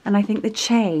bag. And I think the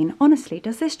chain, honestly,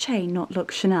 does this chain not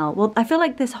look Chanel? Well, I feel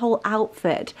like this whole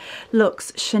outfit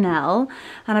looks Chanel.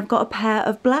 And I've got a pair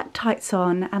of black tights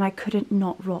on, and I couldn't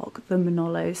not rock the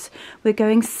Manolos. We're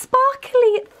going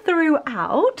sparkly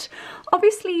throughout.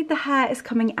 Obviously, the hair is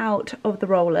coming out of the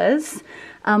rollers,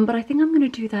 but I think I'm going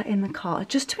to do that in the car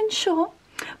just to ensure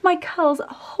my curls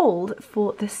hold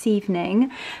for this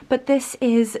evening. But this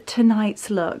is tonight's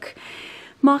look.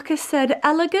 Marcus said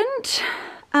elegant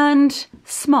and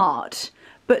smart,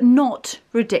 but not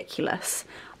ridiculous.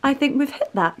 I think we've hit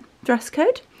that dress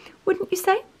code, wouldn't you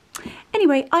say?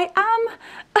 Anyway, I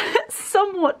am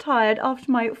somewhat tired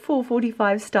after my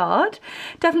 4:45 start.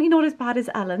 Definitely not as bad as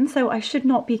Ellen, so I should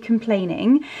not be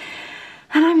complaining.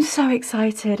 And I'm so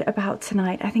excited about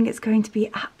tonight. I think it's going to be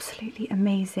absolutely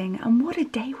amazing. And what a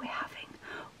day we're having.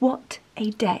 What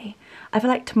a day. I feel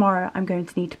like tomorrow I'm going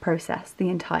to need to process the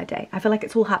entire day. I feel like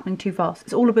it's all happening too fast.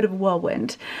 It's all a bit of a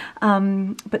whirlwind.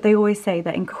 But they always say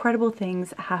that incredible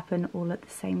things happen all at the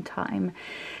same time.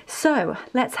 So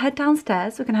let's head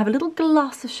downstairs. We're going to have a little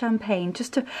glass of champagne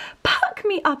just to perk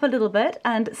me up a little bit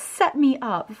and set me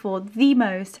up for the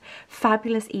most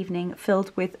fabulous evening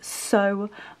filled with so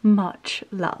much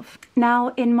love.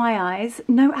 Now, in my eyes,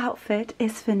 no outfit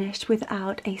is finished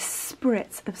without a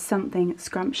spritz of something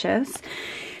scrumptious.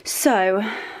 So,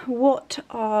 what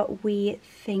are we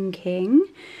thinking?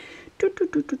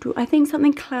 I think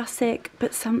something classic,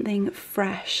 but something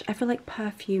fresh. I feel like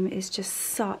perfume is just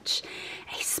such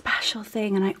a special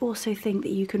thing, and I also think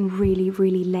that you can really,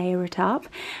 really layer it up.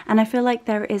 And I feel like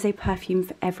there is a perfume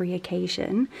for every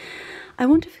occasion. I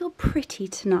want to feel pretty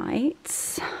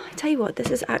tonight. I tell you what,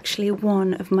 this is actually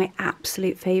one of my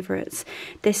absolute favourites.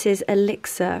 This is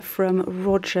Elixir from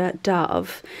Roger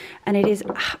Dove, and it is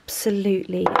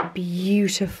absolutely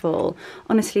beautiful.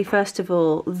 Honestly, first of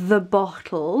all, the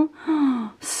bottle,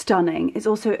 stunning. It's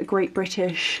also a great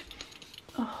British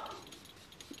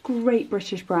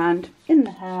brand. In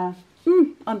the hair,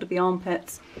 under the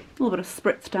armpits, a little bit of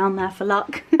spritz down there for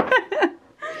luck.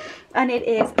 And it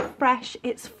is fresh,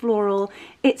 it's floral,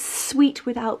 it's sweet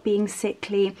without being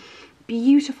sickly.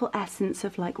 Beautiful essence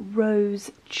of like rose,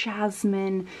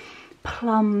 jasmine,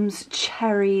 plums,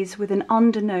 cherries, with an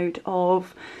undernote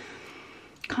of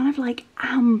kind of like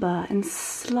amber and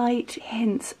slight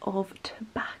hints of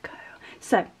tobacco.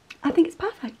 So I think it's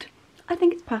perfect. I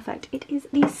think it's perfect. It is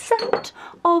the scent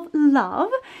of love.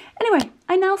 Anyway,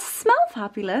 I now smell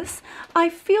fabulous, I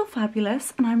feel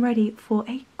fabulous, and I'm ready for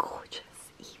a gorgeous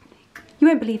evening. You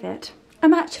won't believe it,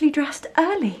 I'm actually dressed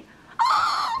early.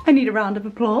 I need a round of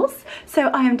applause. So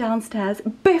I am downstairs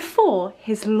before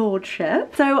his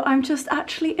lordship. So I'm just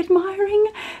actually admiring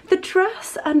the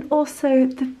dress and also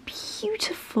the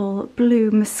beautiful blue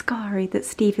mascara that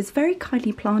Steve has very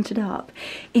kindly planted up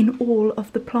in all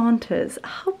of the planters.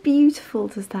 How beautiful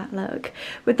does that look?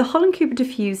 With the Holland Cooper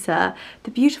diffuser,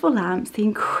 the beautiful lamps, the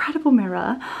incredible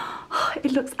mirror.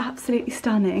 It looks absolutely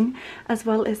stunning, as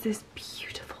well as this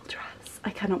beautiful dress. I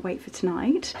cannot wait for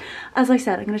tonight. As I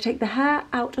said, I'm going to take the hair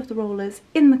out of the rollers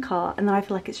in the car, and then I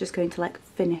feel like it's just going to like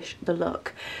finish the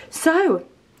look. So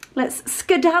let's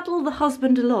skedaddle the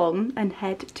husband along and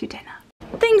head to dinner.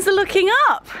 Things are looking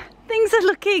up. Things are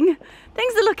looking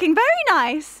very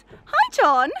nice. Hi,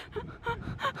 John.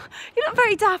 You look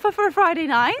very dapper for a Friday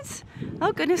night.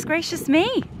 Oh, goodness gracious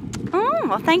me. Oh,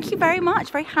 well, thank you very much.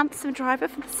 Very handsome driver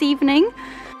for this evening.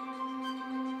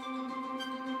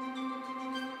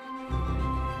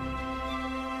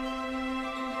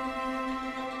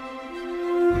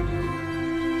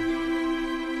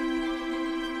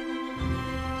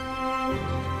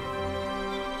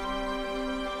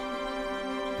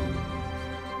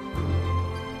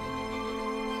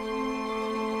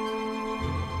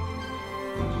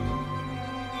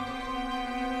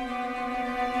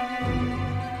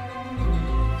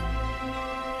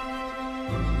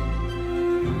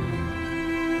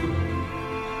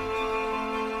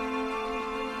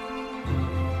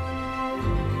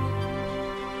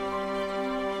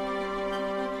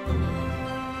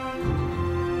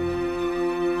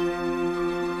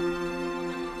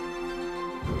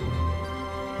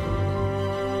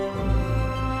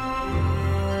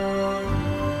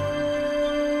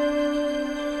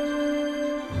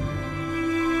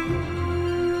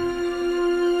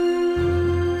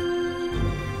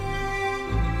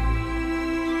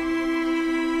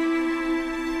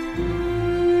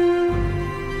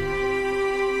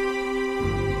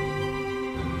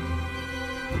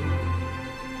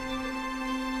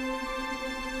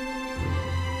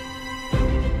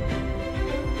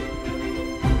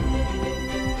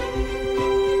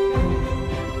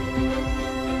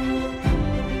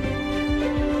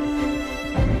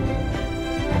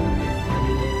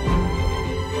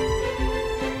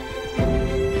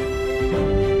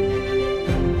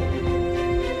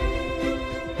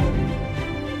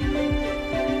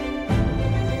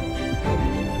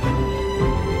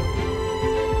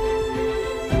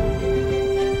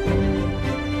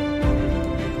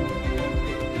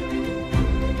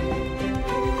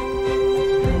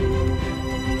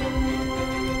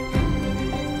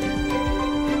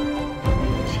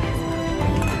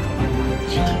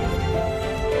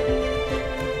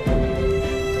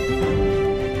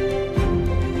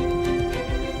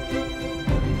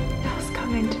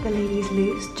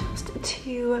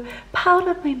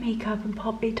 powder my makeup and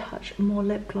pop a touch more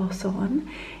lip gloss on.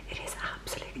 It is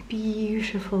absolutely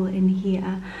beautiful in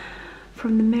here.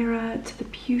 From the mirror to the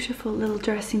beautiful little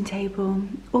dressing table,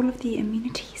 all of the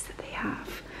amenities that they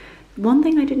have. One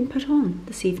thing I didn't put on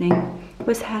this evening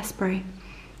was hairspray.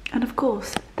 And of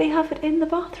course, they have it in the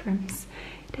bathrooms.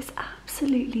 It is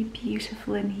absolutely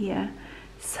beautiful in here.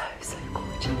 So, so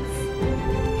gorgeous.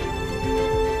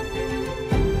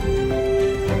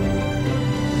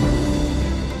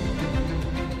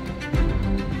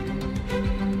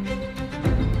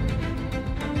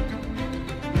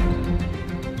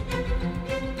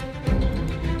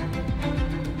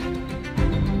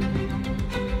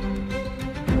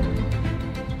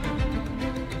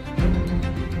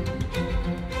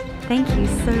 Thank you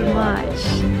so much.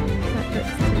 That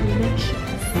looks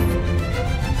delicious.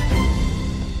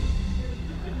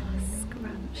 Oh,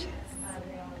 scrumptious.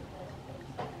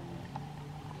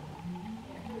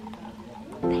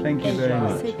 Thank you very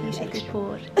much. So beautifully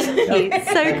poured. Thank you.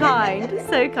 So kind.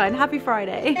 So kind. Happy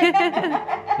Friday.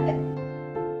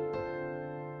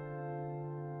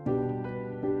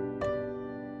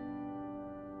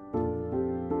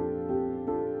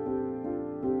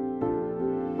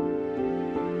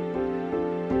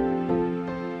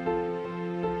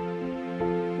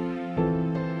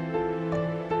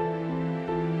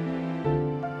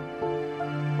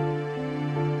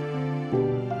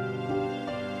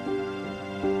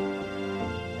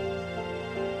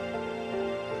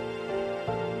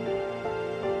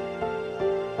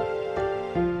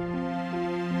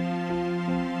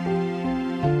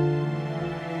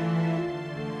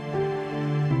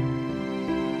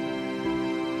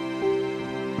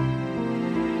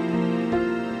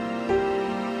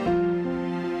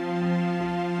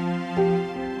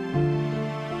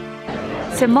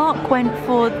 So Mark went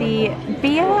for the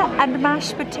beer and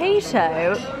mashed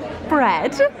potato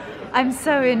bread. I'm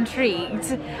so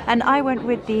intrigued. And I went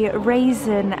with the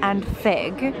raisin and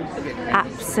fig.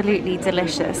 Absolutely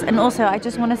delicious. And also I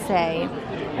just want to say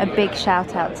a big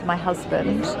shout out to my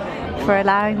husband for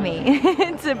allowing me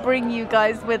to bring you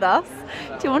guys with us.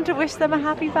 Do you want to wish them a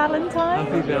happy Valentine's?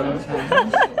 Happy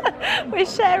Valentine's. We're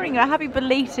sharing a happy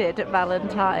belated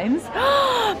Valentine's.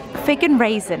 Fig and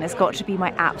raisin has got to be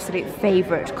my absolute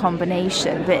favourite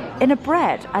combination, but in a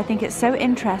bread I think it's so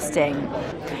interesting.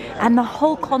 And the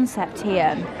whole concept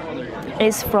here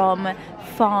is from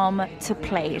farm to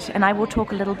plate, and I will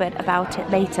talk a little bit about it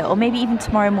later, or maybe even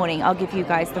tomorrow morning I'll give you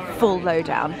guys the full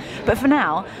lowdown. But for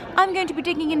now, I'm going to be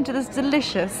digging into this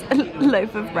delicious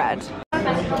loaf of bread.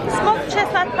 Smoked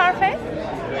chestnut parfait.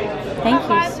 Thank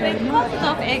you so much.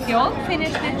 Of egg yolk,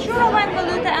 finished with churro and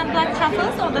velouté and black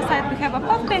truffles. On the side we have a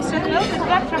puff pastry milk with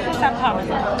black truffles and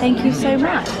parmesan. Thank you so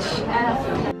much.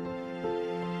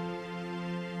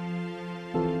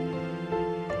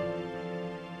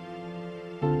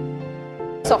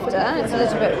 Softer, it's a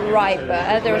little bit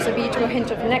riper. There is a beautiful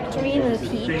hint of nectarine and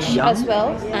peach as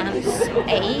well, and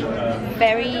a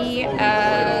very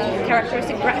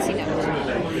characteristic grassy note.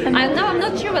 I'm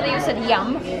not sure whether you said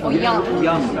yum or yum.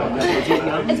 Yum.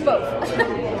 It's both.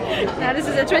 Now this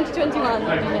is a 2021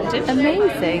 vintage.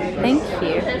 Amazing, thank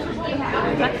you.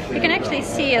 You can actually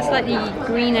see a slightly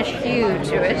greenish hue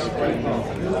to it.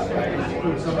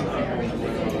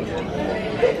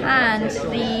 And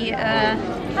the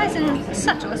nice and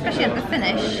subtle, especially at the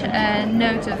finish,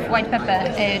 note of white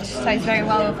pepper. It ties very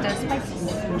well with the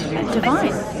spices.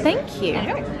 Divine, thank you.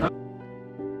 Enjoy.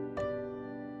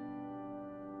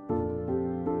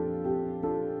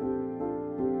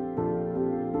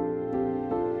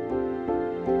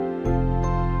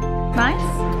 Nice.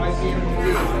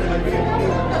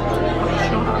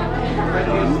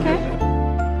 Okay.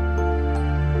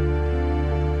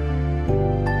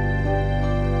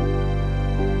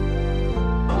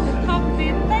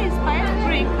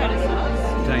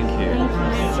 Thank you. Thank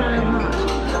you so much.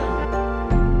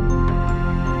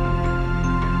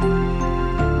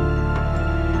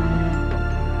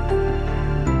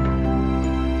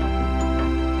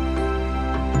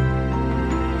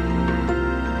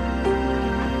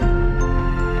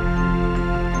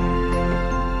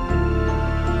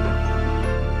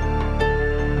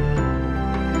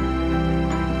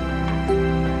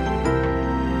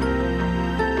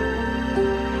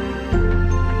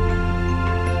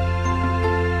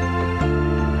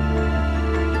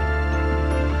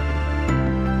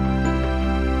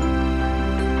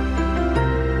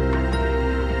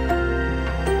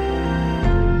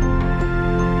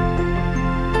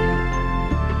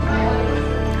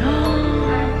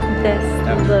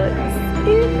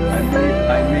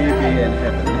 I may be in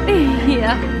heaven.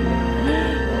 Yeah,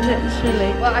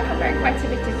 literally. Well, I compare quite a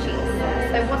bit of cheese.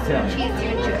 So what sort of cheese do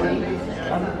you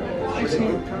enjoy?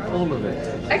 All of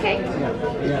it. Okay.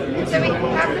 So we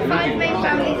have the 5 main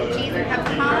families of cheese. We have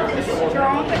the hard, the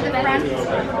strong at the front,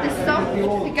 the soft,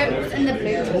 the goats, and the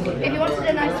blue. If you wanted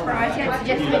a nice variety, I'd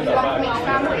suggest maybe one from each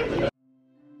family.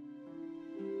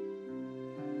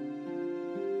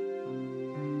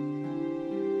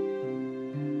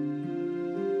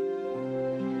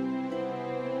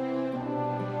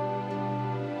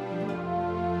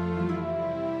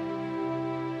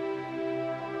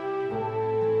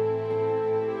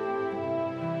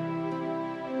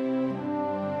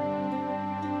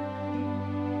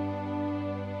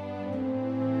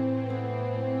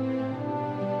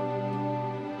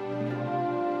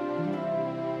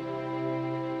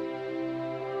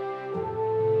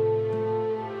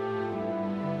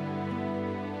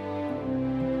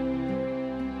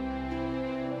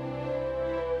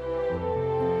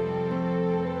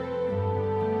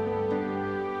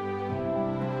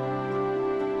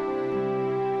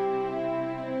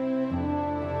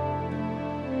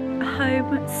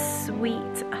 Home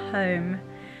sweet home.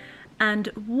 And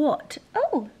what?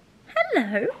 Oh,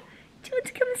 hello. Do you want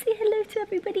to come and say hello to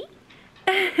everybody?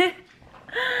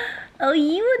 Oh,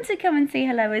 you want to come and say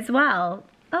hello as well?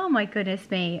 Oh my goodness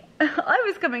me. I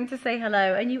was coming to say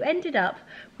hello and you ended up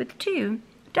with 2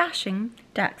 dashing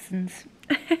Dachshunds.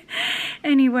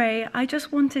 Anyway, I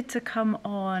just wanted to come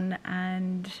on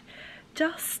and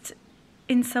just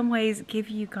in some ways give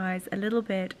you guys a little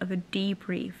bit of a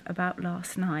debrief about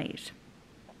last night.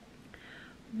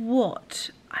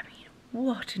 What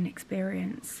an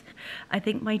experience. I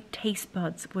think my taste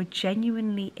buds were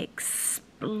genuinely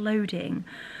exploding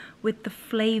with the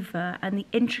flavour and the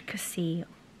intricacy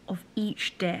of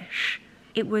each dish.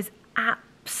 It was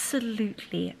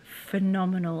absolutely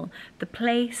phenomenal. The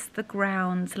place, the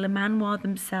grounds, Le Manoir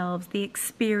themselves, the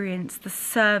experience, the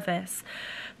service,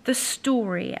 the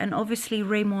story, and obviously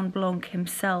Raymond Blanc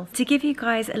himself. To give you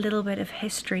guys a little bit of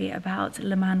history about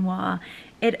Le Manoir,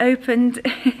 it opened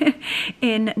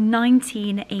in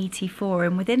 1984,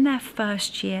 and within their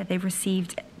first year they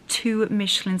received 2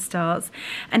 Michelin stars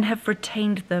and have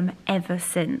retained them ever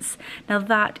since. Now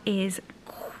that is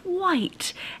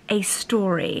quite a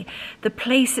story. The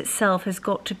place itself has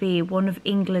got to be one of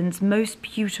England's most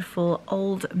beautiful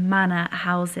old manor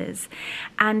houses,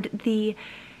 and the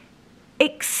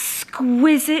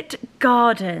exquisite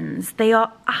gardens, they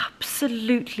are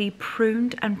absolutely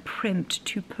pruned and primped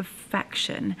to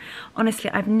perfection. Honestly,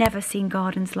 I've never seen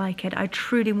gardens like it. I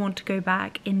truly want to go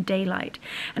back in daylight.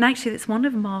 And actually, it's one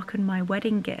of Mark and my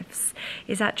wedding gifts,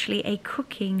 is actually a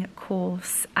cooking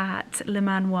course at Le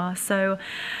Manoir. So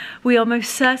we are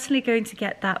most certainly going to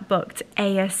get that booked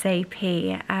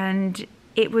ASAP, and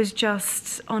it was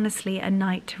just honestly a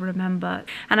night to remember.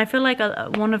 And I feel like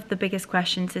one of the biggest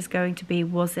questions is going to be,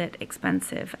 was it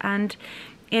expensive? And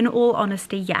in all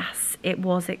honesty, yes, it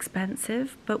was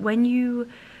expensive. But when you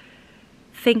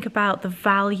think about the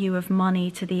value of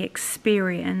money to the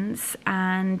experience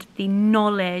and the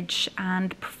knowledge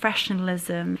and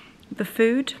professionalism, the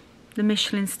food, the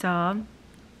Michelin star,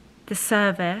 the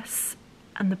service,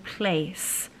 and the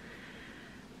place,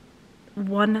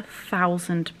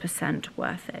 1000%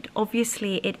 worth it.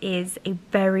 Obviously, it is a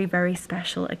very, very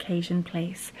special occasion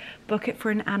place. Book it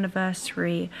for an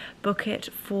anniversary, book it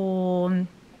for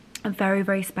a very,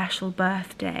 very special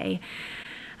birthday,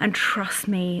 and trust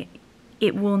me,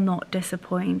 it will not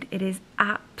disappoint. It is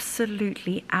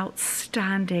absolutely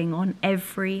outstanding on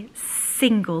every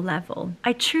single level.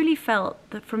 I truly felt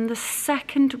that from the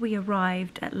second we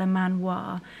arrived at Le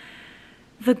Manoir,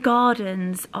 the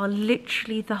gardens are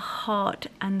literally the heart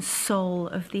and soul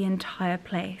of the entire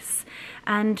place.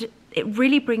 And it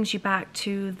really brings you back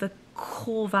to the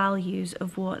core values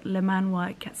of what Le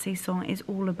Manoir Quatre Saisons is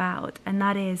all about, and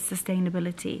that is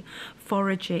sustainability,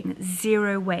 foraging,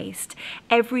 zero waste,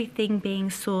 everything being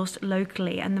sourced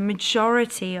locally. And the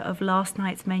majority of last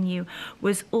night's menu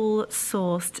was all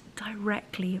sourced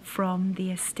directly from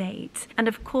the estate. And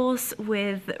of course,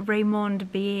 with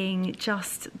Raymond being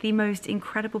just the most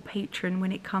incredible patron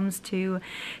when it comes to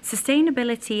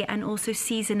sustainability and also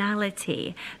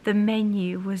seasonality, the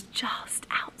menu was just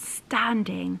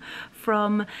outstanding.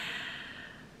 From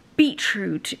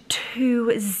beetroot to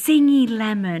zingy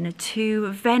lemon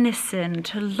to venison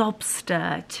to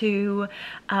lobster to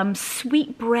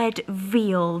sweetbread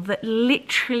veal that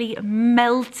literally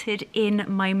melted in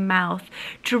my mouth,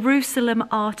 Jerusalem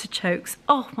artichokes.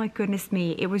 Oh my goodness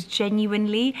me, it was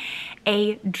genuinely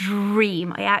a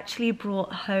dream. I actually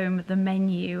brought home the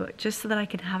menu just so that I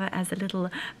could have it as a little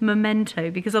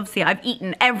memento, because obviously I've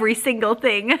eaten every single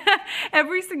thing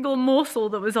every single morsel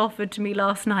that was offered to me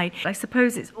last night. I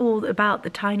suppose it's all about the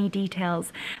tiny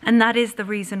details, and that is the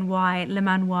reason why Le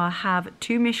Manoir have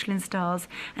 2 Michelin stars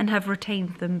and have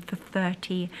retained them for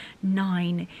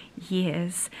 39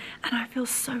 years. And I feel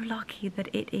so lucky that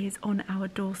it is on our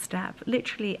doorstep.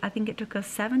 Literally, I think it took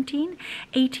us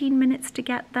 18 minutes to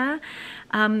get there.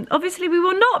 Obviously, we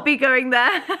will not be going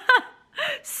there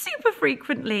super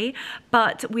frequently,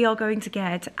 but we are going to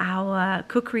get our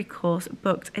cookery course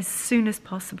booked as soon as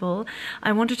possible.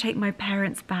 I want to take my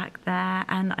parents back there,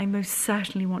 and I most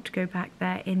certainly want to go back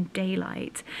there in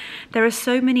daylight. There are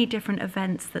so many different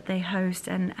events that they host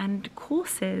and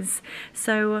courses.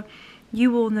 So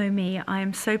you all know me, I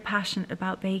am so passionate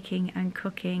about baking and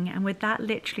cooking, and with that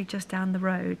literally just down the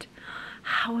road,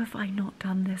 how have I not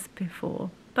done this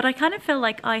before? But I kind of feel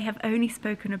like I have only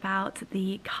spoken about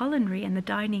the culinary and the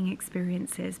dining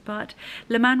experiences, but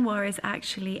Le Manoir is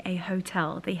actually a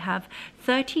hotel. They have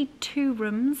 32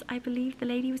 rooms, I believe the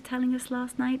lady was telling us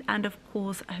last night, and of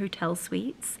course hotel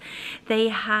suites. They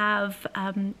have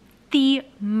the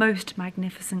most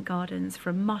magnificent gardens,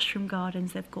 from mushroom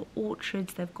gardens, they've got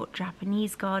orchards, they've got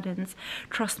Japanese gardens.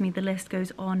 Trust me, the list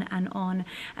goes on.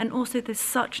 And also there's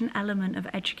such an element of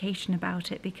education about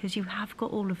it, because you have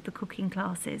got all of the cooking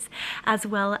classes as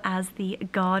well as the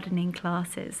gardening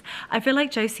classes. I feel like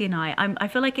Josie and I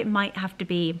feel like it might have to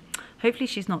be, hopefully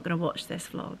she's not going to watch this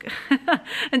vlog.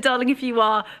 And darling, if you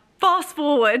are, fast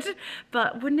forward.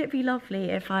 But wouldn't it be lovely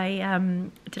if I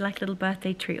did like a little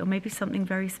birthday treat, or maybe something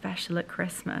very special at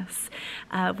Christmas?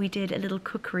 We did a little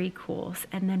cookery course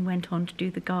and then went on to do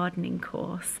the gardening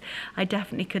course. I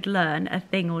definitely could learn a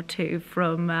thing or two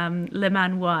from Le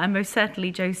Manoir, and most certainly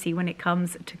Josie when it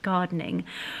comes to gardening.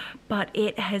 But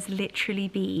it has literally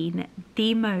been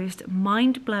the most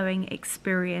mind-blowing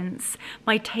experience.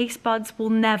 My taste buds will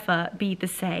never be the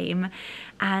same.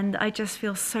 And I just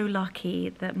feel so lucky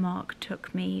that Mark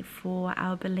took me for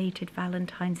our belated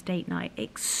Valentine's date night.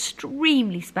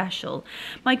 Extremely special.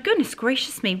 My goodness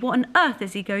gracious me, what on earth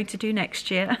is he going to do next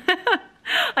year?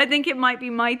 I think it might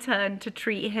be my turn to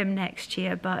treat him next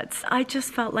year, but I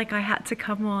just felt like I had to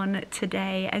come on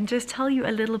today and just tell you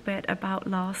a little bit about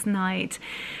last night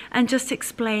and just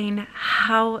explain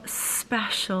how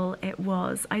special it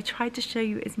was. I tried to show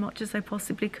you as much as I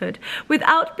possibly could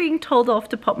without being told off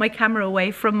to pop my camera away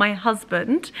from my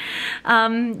husband,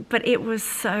 but it was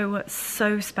so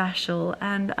special,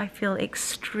 and I feel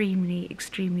extremely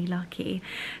lucky.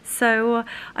 So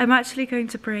I'm actually going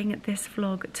to bring this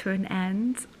vlog to an end.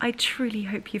 I truly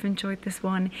hope you've enjoyed this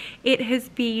one. It has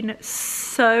been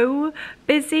so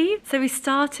busy. So we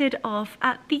started off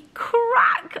at the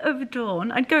crack of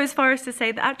dawn. I'd go as far as to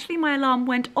say that actually my alarm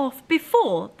went off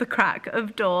before the crack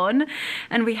of dawn,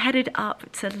 and we headed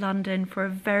up to London for a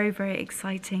very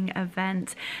exciting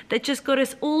event that just got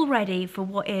us all ready for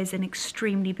what is an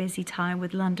extremely busy time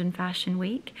with London Fashion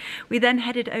Week. We then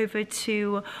headed over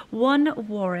to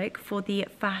Warwick for the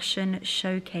fashion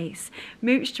showcase,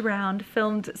 mooched around,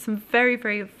 filmed some very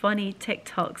funny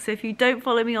TikToks. So if you don't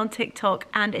follow me on TikTok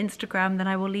and Instagram, then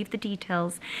I will leave the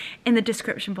details in the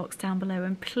description box down below,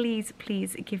 and please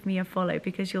give me a follow,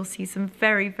 because you'll see some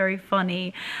very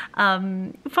funny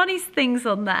things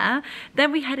on there.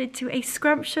 Then we headed to a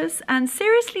scrumptious and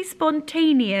seriously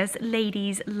spontaneous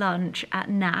ladies lunch at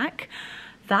NAC.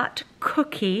 That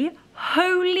cookie,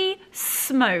 holy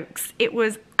smokes, it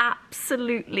was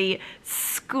absolutely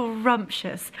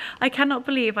scrumptious. I cannot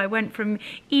believe I went from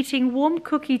eating warm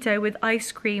cookie dough with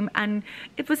ice cream and,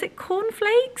 was it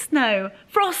cornflakes? No,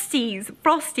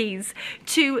 Frosties,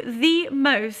 to the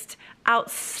most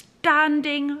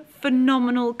outstanding,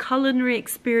 phenomenal culinary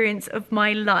experience of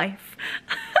my life.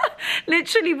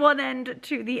 Literally one end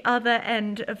to the other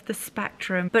end of the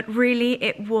spectrum. But really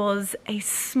it was a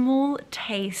small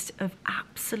taste of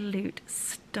absolute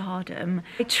stardom.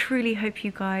 I truly hope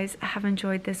you guys have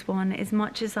enjoyed this one as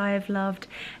much as I have loved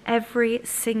every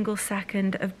single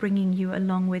second of bringing you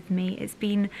along with me. It's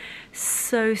been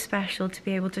so special to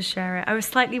be able to share it. I was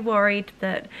slightly worried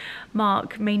that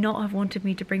Mark may not have wanted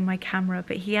me to bring my camera,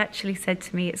 but he actually said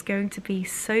to me it's going to be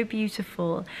so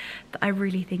beautiful that I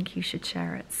really think you should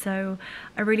share it. So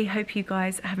I really hope you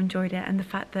guys have enjoyed it, and the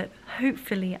fact that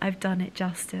hopefully I've done it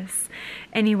justice.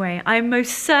 Anyway, I'm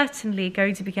most certainly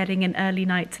going to be getting an early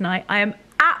night tonight. I am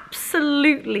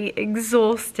absolutely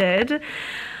exhausted,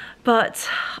 but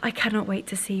I cannot wait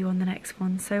to see you on the next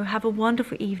one. So have a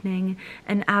wonderful evening,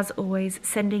 and as always,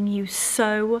 sending you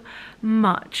so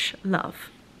much love.